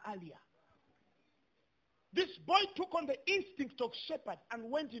father earlier. This boy took on the instinct of shepherd and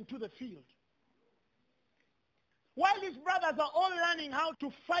went into the field. While his brothers are all learning how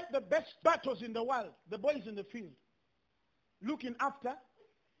to fight the best battles in the world, the boy is in the field, looking after.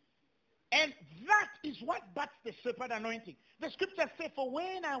 And that is what backs the shepherd anointing. The scriptures say, for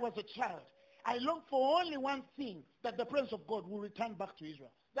when I was a child, I longed for only one thing, that the presence of God will return back to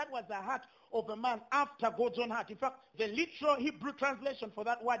Israel. That was the heart of a man after God's own heart. In fact, the literal Hebrew translation for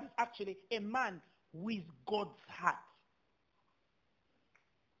that word is actually a man with God's heart.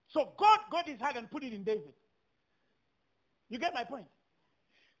 So God got his heart and put it in David. You get my point?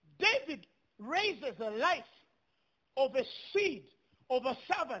 David raises a life of a seed, of a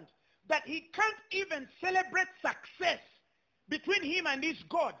servant, that he can't even celebrate success between him and his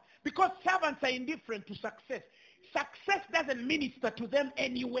God, because servants are indifferent to success. Success doesn't minister to them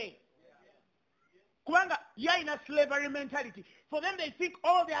anyway. Kubanga, you're in a slavery mentality. For them, they think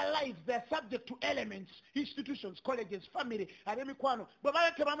all their lives they're subject to elements, institutions, colleges, family,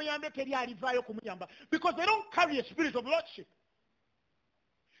 because they don't carry a spirit of lordship.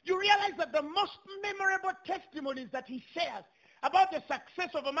 You realize that the most memorable testimonies that he shares about the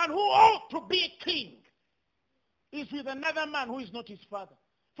success of a man who ought to be a king is with another man who is not his father.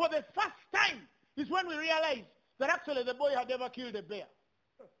 For the first time is when we realize that actually the boy had never killed a bear.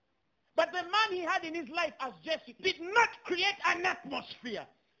 But the man he had in his life as Jesse did not create an atmosphere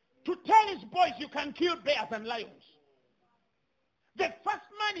to tell his boys you can kill bears and lions. The first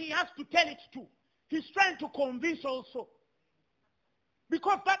man he has to tell it to. He's trying to convince also.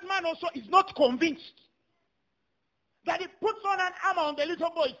 Because that man also is not convinced. That he puts on an armor on the little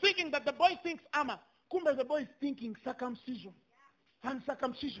boy, thinking that the boy thinks armor. Kumbe the boy is thinking circumcision.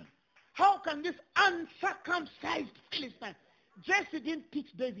 Uncircumcision. How can this uncircumcised Philistine? Jesse didn't teach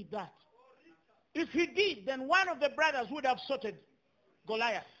David that. If he did, then one of the brothers would have sorted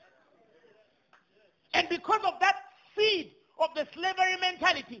Goliath. And because of that seed of the slavery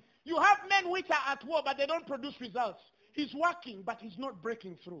mentality, you have men which are at war, but they don't produce results. He's working, but he's not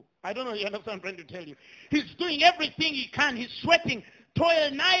breaking through. I don't know if you understand what I'm trying to tell you. He's doing everything he can. He's sweating,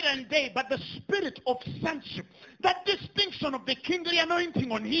 toil night and day, but the spirit of sonship, that distinction of the kingly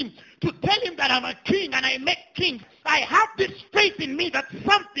anointing on him, to tell him that I'm a king and I make kings, I have this faith in me that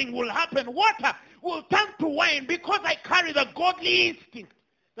something will happen. Water will turn to wine because I carry the godly instinct.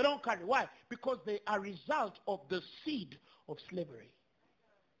 They don't carry. Why? Because they are a result of the seed of slavery.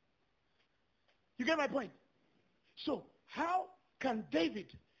 You get my point? So, how can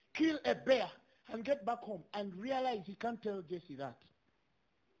David kill a bear and get back home and realize he can't tell Jesse that?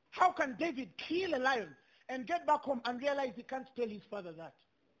 How can David kill a lion and get back home and realize he can't tell his father that?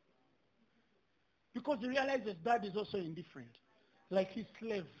 Because he realizes dad is also indifferent, like his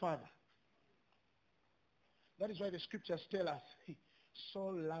slave father. That is why the scriptures tell us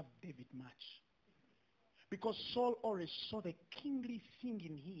Saul loved David much. Because Saul always saw the kingly thing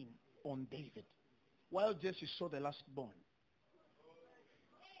in him on David, while Jesse saw the last born.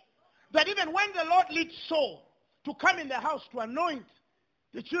 That even when the Lord leads Saul to come in the house to anoint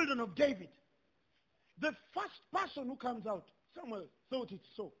the children of David, the first person who comes out, Samuel thought it's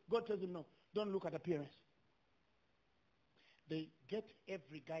so. God tells him, no, don't look at appearance. They get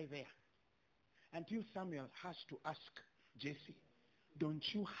every guy there until Samuel has to ask Jesse, don't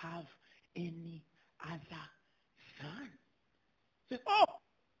you have any other son? He says, oh,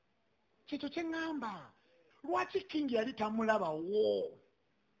 chito chengamba. Lwaki king yali tamulaba wo?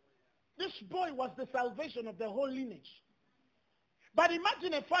 This boy was the salvation of the whole lineage. But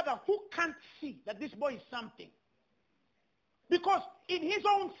imagine a father who can't see that this boy is something. Because in his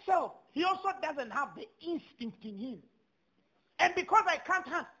own self, he also doesn't have the instinct in him. And because I can't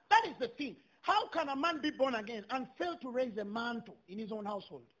have, that is the thing. How can a man be born again and fail to raise a mantle in his own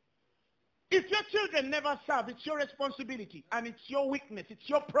household? If your children never serve, it's your responsibility. And it's your weakness. It's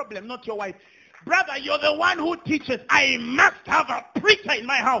your problem, not your wife. Brother, you're the one who teaches. I must have a preacher in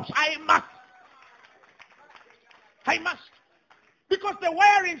my house. I must. Because the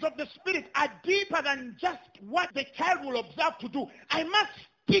wirings of the spirit are deeper than just what the child will observe to do. I must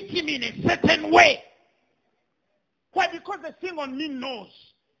teach him in a certain way. Why? Because the thing on me knows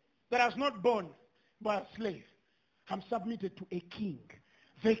that I was not born by a slave. I'm submitted to a king.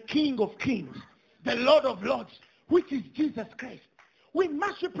 The King of Kings. The Lord of Lords. Which is Jesus Christ. We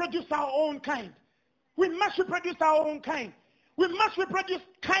must reproduce our own kind. We must reproduce our own kind. We must reproduce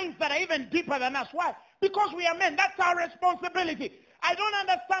kinds that are even deeper than us. Why? Because we are men. That's our responsibility. I don't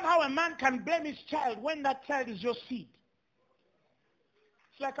understand how a man can blame his child when that child is your seed.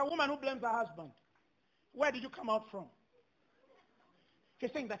 It's like a woman who blames her husband. Where did you come out from? She's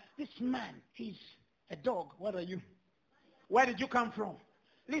saying that this man, he's a dog. What are you? Where did you come from?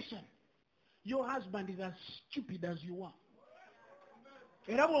 Listen, your husband is as stupid as you are.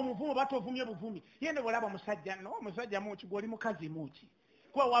 Era bw'omuvumu batovumye buvumi yende bw'olaba musajja no musajja muki gw'oli mukazi muki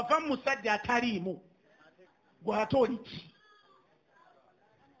gwe wava musajja ataliimu gw'ate oli ki?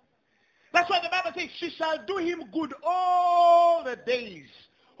 That's why the Bible says she shall do him good all the days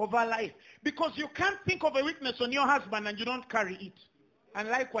of her life, because you can't think of a weakness on your husband and you don't carry it. And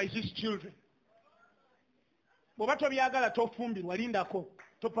likewise his children. Bw'oba tobyagala tofumbirwa lindako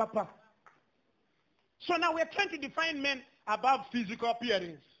topapa. So now we're trying to define men above physical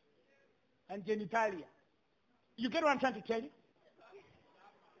appearance and genitalia. You get what I'm trying to tell you?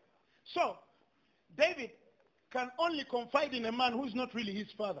 So, David can only confide in a man who's not really his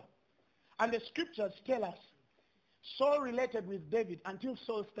father. And the scriptures tell us Saul related with David until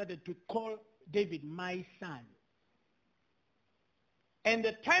Saul started to call David my son. And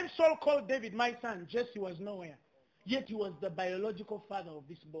the time Saul called David my son, Jesse was nowhere. Yet he was the biological father of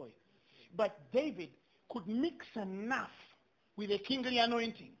this boy. But David could mix enough with a kingly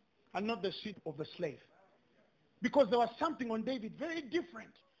anointing and not the seed of the slave. Because there was something on David very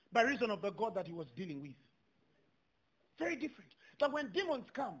different by reason of the God that he was dealing with. Very different. That when demons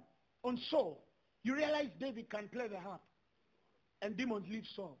come on Saul, you realize David can play the harp and demons leave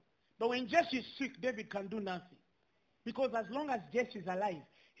Saul. But when Jesse is sick, David can do nothing. Because as long as Jesse is alive,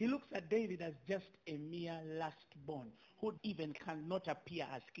 he looks at David as just a mere last born who even cannot appear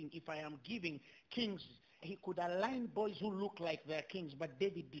as king. If I am giving kings he could align boys who look like they're kings, but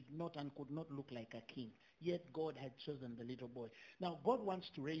David did not and could not look like a king. Yet God had chosen the little boy. Now God wants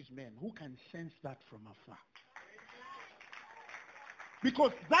to raise men who can sense that from afar.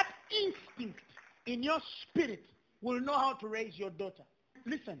 Because that instinct in your spirit will know how to raise your daughter.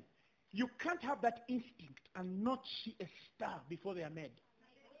 Listen, you can't have that instinct and not see a star before they are made.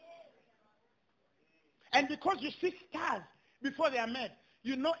 And because you see stars before they are made,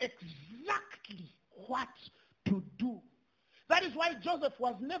 you know exactly what to do. That is why Joseph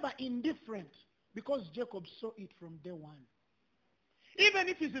was never indifferent, because Jacob saw it from day one. Even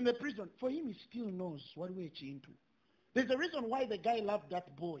if he's in the prison, for him he still knows what we're into. There's a reason why the guy loved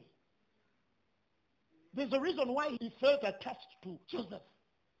that boy. There's a reason why he felt attached to Joseph.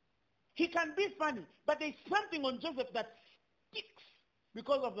 He can be funny, but there's something on Joseph that sticks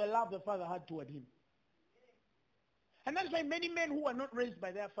because of the love the father had toward him. And that's why many men who are not raised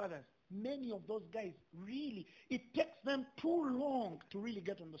by their fathers, many of those guys really, it takes them too long to really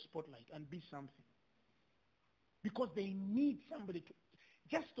get on the spotlight and be something. Because they need somebody to,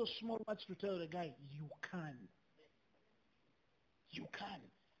 just those small words to tell the guy, you can. You can.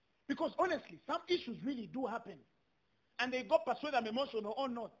 Because honestly, some issues really do happen. And they got persuaded I'm emotional or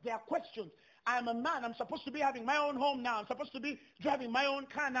not. There are questions. I'm a man. I'm supposed to be having my own home now. I'm supposed to be driving my own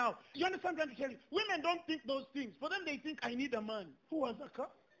car now. You understand what I'm trying to tell you? Women don't think those things. For them, they think I need a man. Who has a car?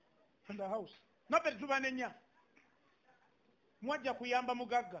 And a house. Napetubanenya. Mwaja kuyamba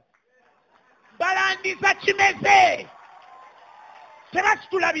mugaga. Balandisa chimeze.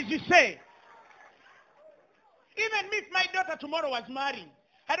 Teratulabizise. Even if my daughter tomorrow was married,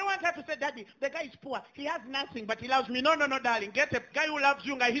 I don't want her to say, Daddy, the guy is poor. He has nothing, but he loves me. No, darling. Get a guy who loves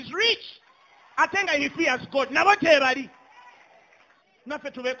you. He's rich. I think he fears God. Now what everybody?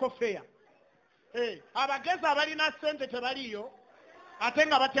 Nothing to make fair. Hey, I guess abali na sente tebali yo. I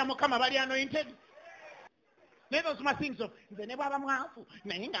think abati amukama abali anointed. Never smart things of the never abamu.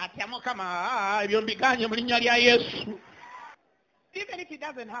 Nainga ati amukama byombi mulinya lya Yesu. Even if he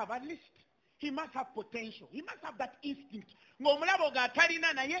doesn't have, at least he must have potential. He must have that instinct. Ngomulabo ga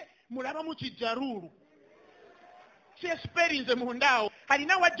talina naye mulaba mu kijaruru. Si experience mundao.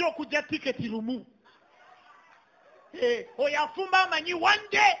 Alina wajja okujja ticket lumu. Oyafumba amanyi one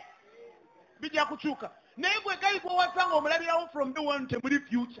day bijja kukyuka. Naye gwe gali gwe wasanga omulabirawo from the one temuli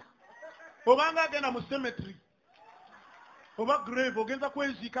future. Obanga agenda mu cemetery. Oba grave ogenza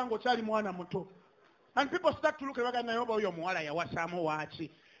kweziika ng'okyali mwana muto. And people start to look at naye oba oyo omuwala yawasaamu waaki.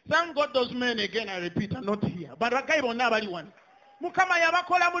 Thank God those men again, I repeat, are not here. But a guy will never one. Mukama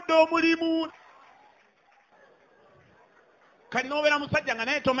yabakola muddo omulimu. Kalina obeera musajja nga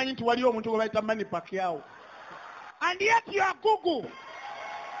naye tomanyi nti waliwo omuntu gwe bayita Mani Pacquiao. And yet you are Google.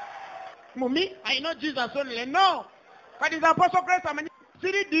 Mumi, I know Jesus only. No. But it's Apostle Christ, I mean,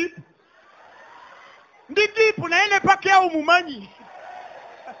 see deep. Ndi deep, na ene Pacquiao mumanyi.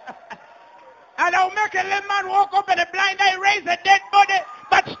 And I'll make a lame man walk up and a blind eye, raise a dead body,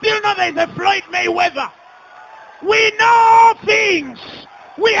 but still know there is a Floyd Mayweather. We know things.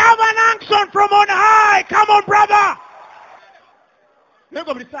 We have an unction from on high. Come on, brother.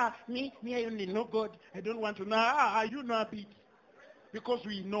 Me, I only know God. I don't want to know. You know a bit. Because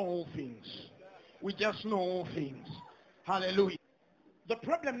we know all things. We just know all things. Hallelujah. The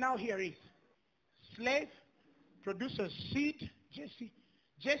problem now here is slave produces seed,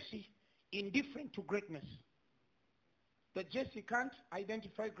 Jesse, indifferent to greatness. That Jesse can't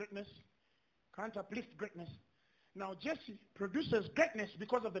identify greatness, can't uplift greatness. Now Jesse produces greatness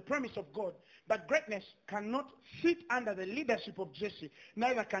because of the promise of God, but greatness cannot sit under the leadership of Jesse,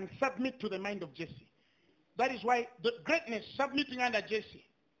 neither can submit to the mind of Jesse. That is why the greatness submitting under Jesse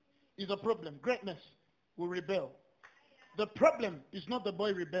is a problem. Greatness will rebel. The problem is not the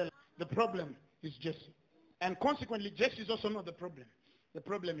boy rebelling. The problem is Jesse. And consequently, Jesse is also not the problem. The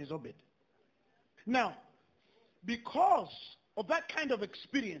problem is Obed. Now, because of that kind of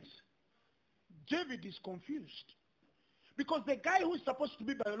experience, David is confused. Because the guy who is supposed to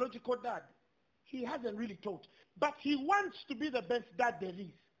be biological dad, he hasn't really taught. But he wants to be the best dad there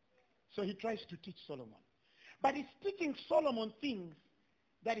is. So he tries to teach Solomon. But he's teaching Solomon things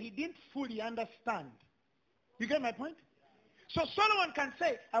that he didn't fully understand. You get my point? So Solomon can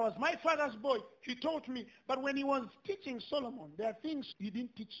say, I was my father's boy. He taught me. But when he was teaching Solomon, there are things he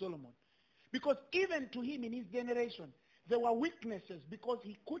didn't teach Solomon. Because even to him in his generation, there were weaknesses because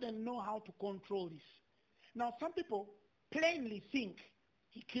he couldn't know how to control this. Now, some people plainly think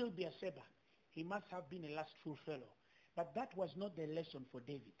he killed Bathsheba. He must have been a lustful fellow. But that was not the lesson for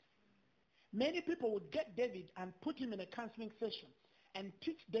David. Many people would get David and put him in a counseling session and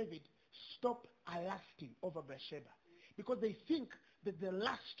teach David, stop lusting over Bathsheba. Because they think that the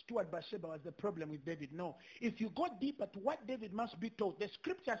lust toward Bathsheba was the problem with David. No. If you go deeper to what David must be taught, the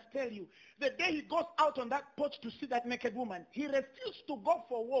scriptures tell you the day he goes out on that porch to see that naked woman, he refused to go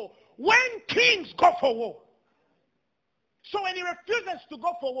for war when kings go for war. So when he refuses to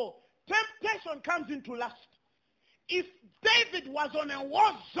go for war, temptation comes into lust. If David was on a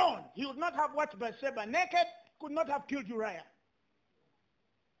war zone, he would not have watched Bathsheba naked, could not have killed Uriah.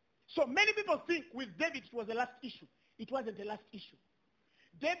 So many people think with David it was a last issue. It wasn't a last issue.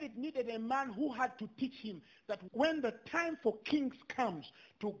 David needed a man who had to teach him that when the time for kings comes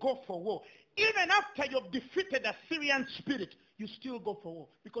to go for war, even after you've defeated the Syrian spirit, you still go for war,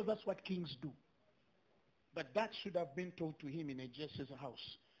 because that's what kings do. But that should have been told to him in a Jesse's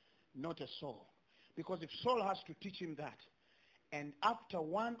house, not a Saul. Because if Saul has to teach him that, and after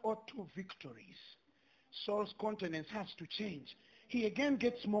 1 or 2 victories, Saul's countenance has to change, he again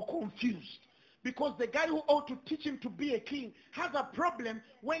gets more confused. Because the guy who ought to teach him to be a king has a problem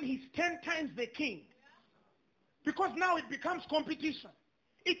when he's 10 times the king. Because now it becomes competition.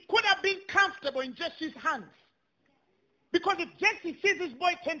 It could have been comfortable in Jesse's hands. Because if Jesse sees his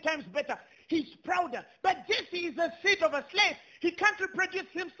boy 10 times better, he's prouder. But Jesse is a seed of a slave. He can't reproduce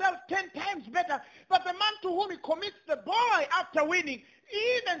himself 10 times better. But the man to whom he commits the boy after winning,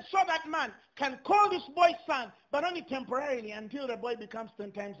 even so that man can call this boy son, but only temporarily until the boy becomes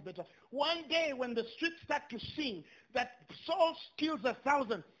 10 times better. One day when the streets start to sing that Saul kills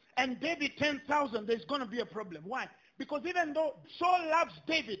 1,000 and David 10,000, there's going to be a problem. Why? Because even though Saul loves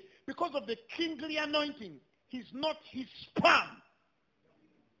David because of the kingly anointing, he's not his sperm.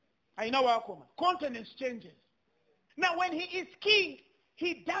 I know our countenance changes. Now when he is king,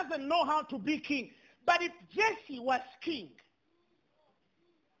 he doesn't know how to be king. But if Jesse was king,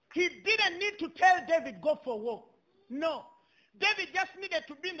 he didn't need to tell David, go for war. No. David just needed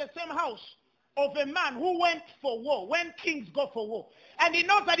to be in the same house of a man who went for war when kings go for war. And he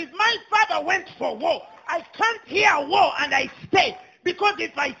knows that if my father went for war, I can't hear war and I stay. Because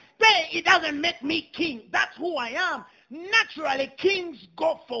if I stay, it doesn't make me king. That's who I am. Naturally, kings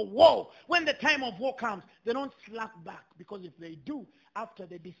go for war. When the time of war comes, they don't slack back. Because if they do, after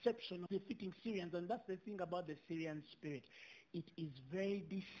the deception of defeating Syrians, and that's the thing about the Syrian spirit, it is very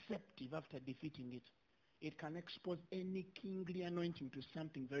deceptive after defeating it. It can expose any kingly anointing to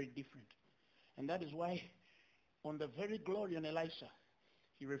something very different. And that is why on the very glory on Elisha,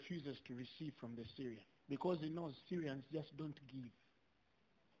 he refuses to receive from the Syrian. Because he knows Syrians just don't give.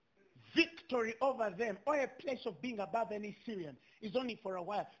 Victory over them, or a place of being above any Syrian, is only for a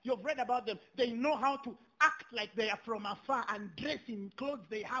while. You've read about them. They know how to act like they are from afar and dress in clothes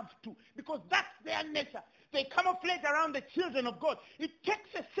they have to, because that's their nature. They camouflage around the children of God. It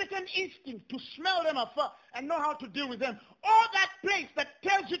takes a certain instinct to smell them afar and know how to deal with them. Or that place that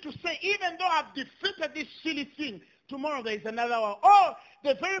tells you to say, even though I've defeated this silly thing, tomorrow there is another one. Or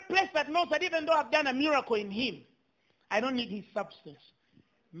the very place that knows that even though I've done a miracle in him, I don't need his substance.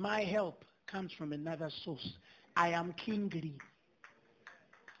 My help comes from another source. I am kingly.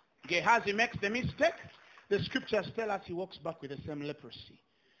 Gehazi makes the mistake. The scriptures tell us he walks back with the same leprosy.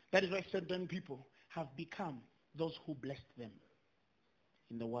 That is why certain people have become those who blessed them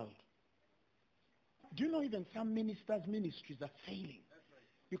in the world. Do you know even some ministers' ministries are failing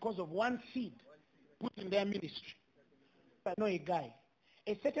because of one seed put in their ministry? I know a guy.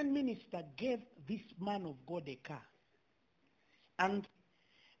 A certain minister gave this man of God a car. And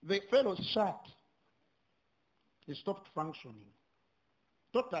the fellow shut. He stopped functioning.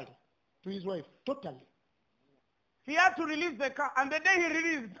 Totally. To his wife. Totally. He had to release the car. And the day he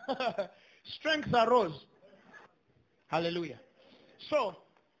released, strength arose. Hallelujah. So,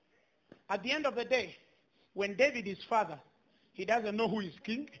 at the end of the day, when David is father, he doesn't know who is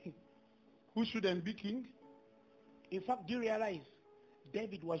king, who shouldn't be king. In fact, do you realize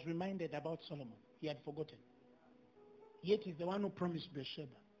David was reminded about Solomon? He had forgotten. Yet he's the one who promised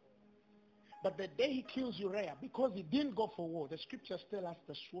Bathsheba. But the day he kills Uriah, because he didn't go for war, the scriptures tell us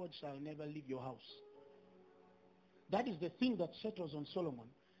the sword shall never leave your house. That is the thing that settles on Solomon.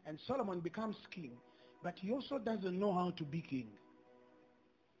 And Solomon becomes king. But he also doesn't know how to be king.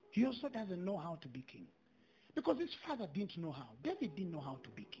 He also doesn't know how to be king. Because his father didn't know how. David didn't know how to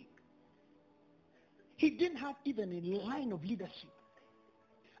be king. He didn't have even a line of leadership.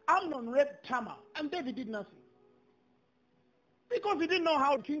 Amnon raped Tamar, and David did nothing. Because he didn't know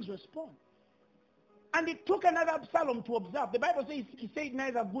how kings respond. And it took another Absalom to observe. The Bible says he said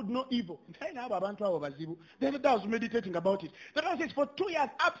neither good nor evil. David was meditating about it. The Bible says for 2 years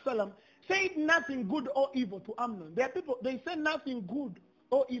Absalom said nothing good or evil to Amnon. There are people, they say nothing good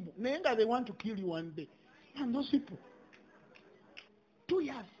or evil. They want to kill you one day. And those people. 2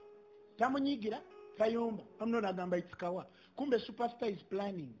 years. Tamunyigira, Kayomba. Amnon agamba itikawa. Kumbe superstar is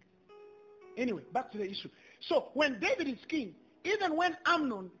planning. Anyway, back to the issue. So when David is king, even when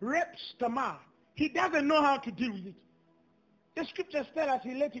Amnon rapes Tamar, he doesn't know how to deal with it. The scriptures tell us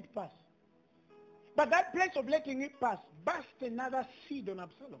he let it pass. But that place of letting it pass burst another seed on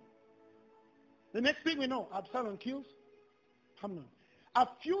Absalom. The next thing we know, Absalom kills Amnon. A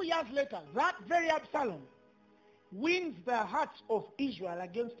few years later, that very Absalom wins the hearts of Israel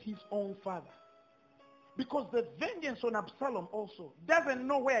against his own father. Because the vengeance on Absalom also doesn't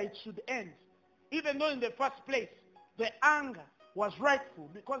know where it should end. Even though in the first place, the anger was rightful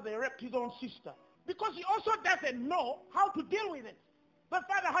because they raped his own sister. Because he also doesn't know how to deal with it. The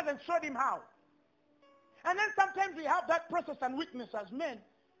father hasn't showed him how. And then sometimes we have that process and weakness as men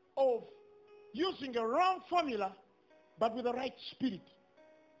of using a wrong formula but with the right spirit.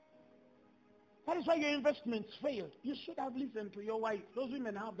 That is why your investments failed. You should have listened to your wife. Those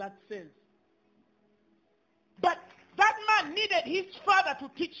women have that sense. But that man needed his father to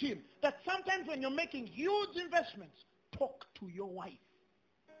teach him that sometimes when you're making huge investments, talk to your wife.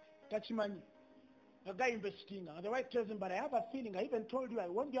 Touch money. A guy investing, and the wife tells him, but I have a feeling, I even told you, I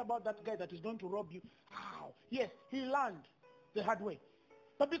warned you about that guy that is going to rob you. How? Yes, he learned the hard way.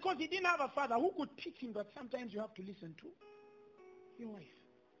 But because he didn't have a father who could teach him that sometimes you have to listen to your wife.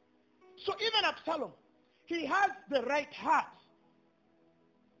 So even Absalom, he has the right heart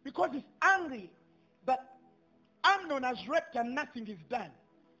because he's angry that Amnon has raped and nothing is done.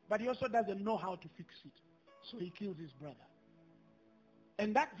 But he also doesn't know how to fix it. So he kills his brother.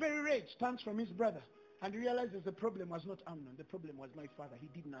 And that very rage turns from his brother and realizes the problem was not Amnon. The problem was my father. He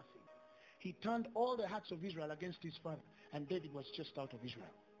did nothing. He turned all the hearts of Israel against his father, and David was just out of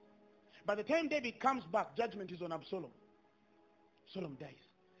Israel. By the time David comes back, judgment is on Absalom. Absalom dies.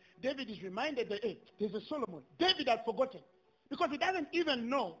 David is reminded that, hey, there's a Solomon. David had forgotten because he doesn't even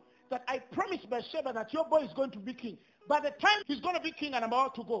know that I promised Bathsheba that your boy is going to be king. By the time he's going to be king and I'm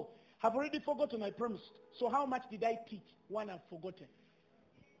about to go, I've already forgotten I promised. So how much did I teach? One I've forgotten.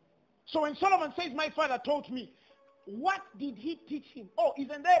 So when Solomon says, my father taught me, what did he teach him? Oh,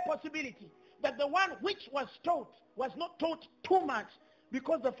 isn't there a possibility that the one which was taught was not taught too much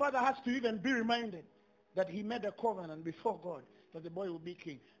because the father has to even be reminded that he made a covenant before God that the boy will be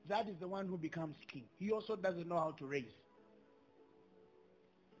king. That is the one who becomes king. He also doesn't know how to raise.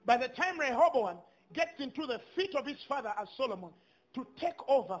 By the time Rehoboam gets into the feet of his father as Solomon to take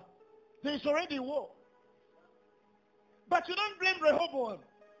over, there is already war. But you don't blame Rehoboam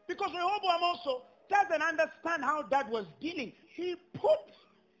because Rehoboam also doesn't understand how dad was dealing. He put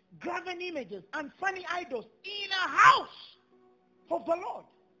graven images and funny idols in a house of the Lord.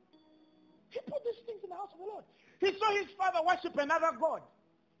 He put these things in the house of the Lord. He saw his father worship another god.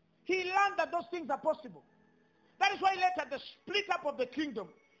 He learned that those things are possible. That is why later the split up of the kingdom,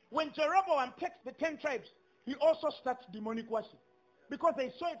 when Jeroboam takes the 10 tribes, he also starts demonic worship because they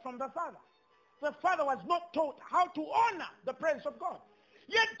saw it from the father. The father was not taught how to honor the presence of God.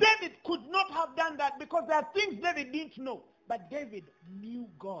 Yet David could not have done that because there are things David didn't know. But David knew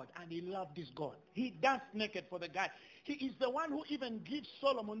God and he loved this God. He danced naked for the guy. He is the one who even gives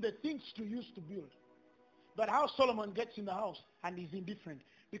Solomon the things to use to build. But how Solomon gets in the house and is indifferent,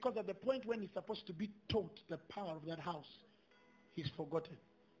 because at the point when he's supposed to be taught the power of that house, he's forgotten.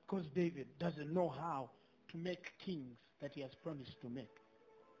 Because David doesn't know how to make kings that he has promised to make.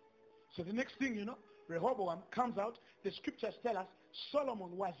 So the next thing you know, Rehoboam comes out. The scriptures tell us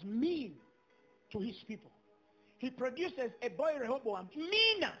Solomon was mean to his people. He produces a boy Rehoboam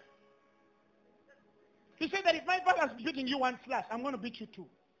meaner. He said that if my father's beating you one slash, I'm going to beat you two.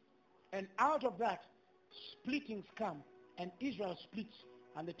 And out of that, splittings come, and Israel splits,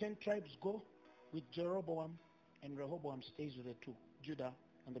 and the 10 tribes go with Jeroboam, and Rehoboam stays with the two, Judah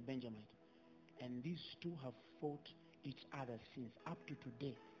and the Benjaminite. And these two have fought each other since. Up to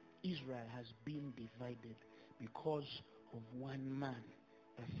today, Israel has been divided because of one man,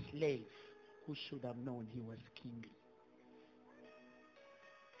 a slave, who should have known he was king.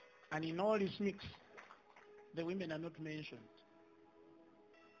 And in all this mix, the women are not mentioned.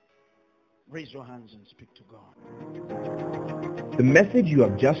 Raise your hands and speak to God. The message you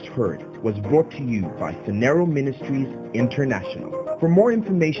have just heard was brought to you by Phaneroo Ministries International. For more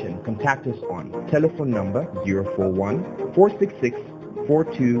information, contact us on telephone number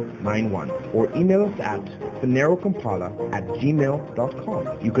 041-466-4291 or email us at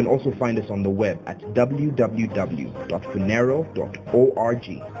phanerocompala@gmail.com. You can also find us on the web at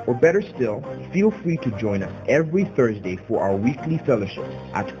www.phaneroo.org. Or better still, feel free to join us every Thursday for our weekly fellowship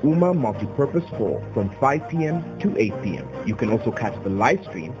at UMA Multipurpose Hall from 5 p.m. to 8 p.m. You can also catch the live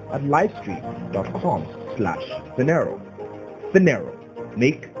stream at livestream.com/Phaneroo. Phaneroo,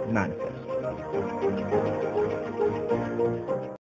 make manifest.